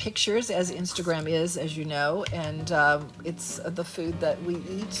bunch of pictures, as Instagram is, as you know, and it's the food that we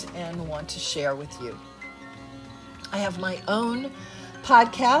eat and want to share with you. I have my own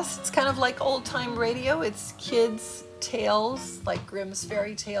podcast. It's kind of like old-time radio. It's kids' tales, like Grimm's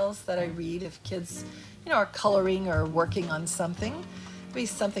fairy tales that I read if kids, are coloring or working on something. It'd be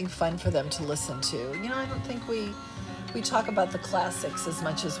something fun for them to listen to. I don't think we talk about the classics as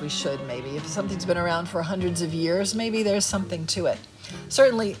much as we should, maybe. If something's been around for hundreds of years, maybe there's something to it.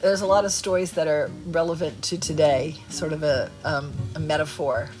 Certainly, there's a lot of stories that are relevant to today, sort of a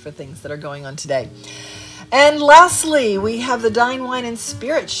metaphor for things that are going on today. And lastly, we have the Dine, Wine, and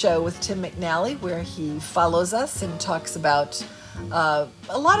Spirit show with Tim McNally, where he follows us and talks about a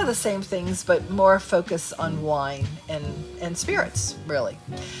lot of the same things, but more focus on wine and spirits, really.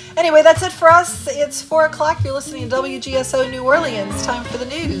 Anyway, that's it for us. It's 4 o'clock. You're listening to WGSO New Orleans. Time for the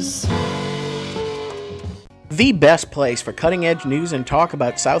news. The best place for cutting-edge news and talk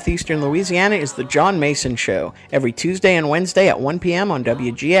about southeastern Louisiana is The John Mason Show, every Tuesday and Wednesday at 1 p.m. on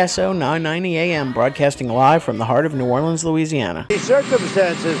WGSO 990 AM, broadcasting live from the heart of New Orleans, Louisiana.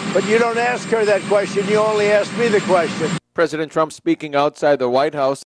 Circumstances, but you don't ask her that question, you only ask me the question. President Trump speaking outside the White House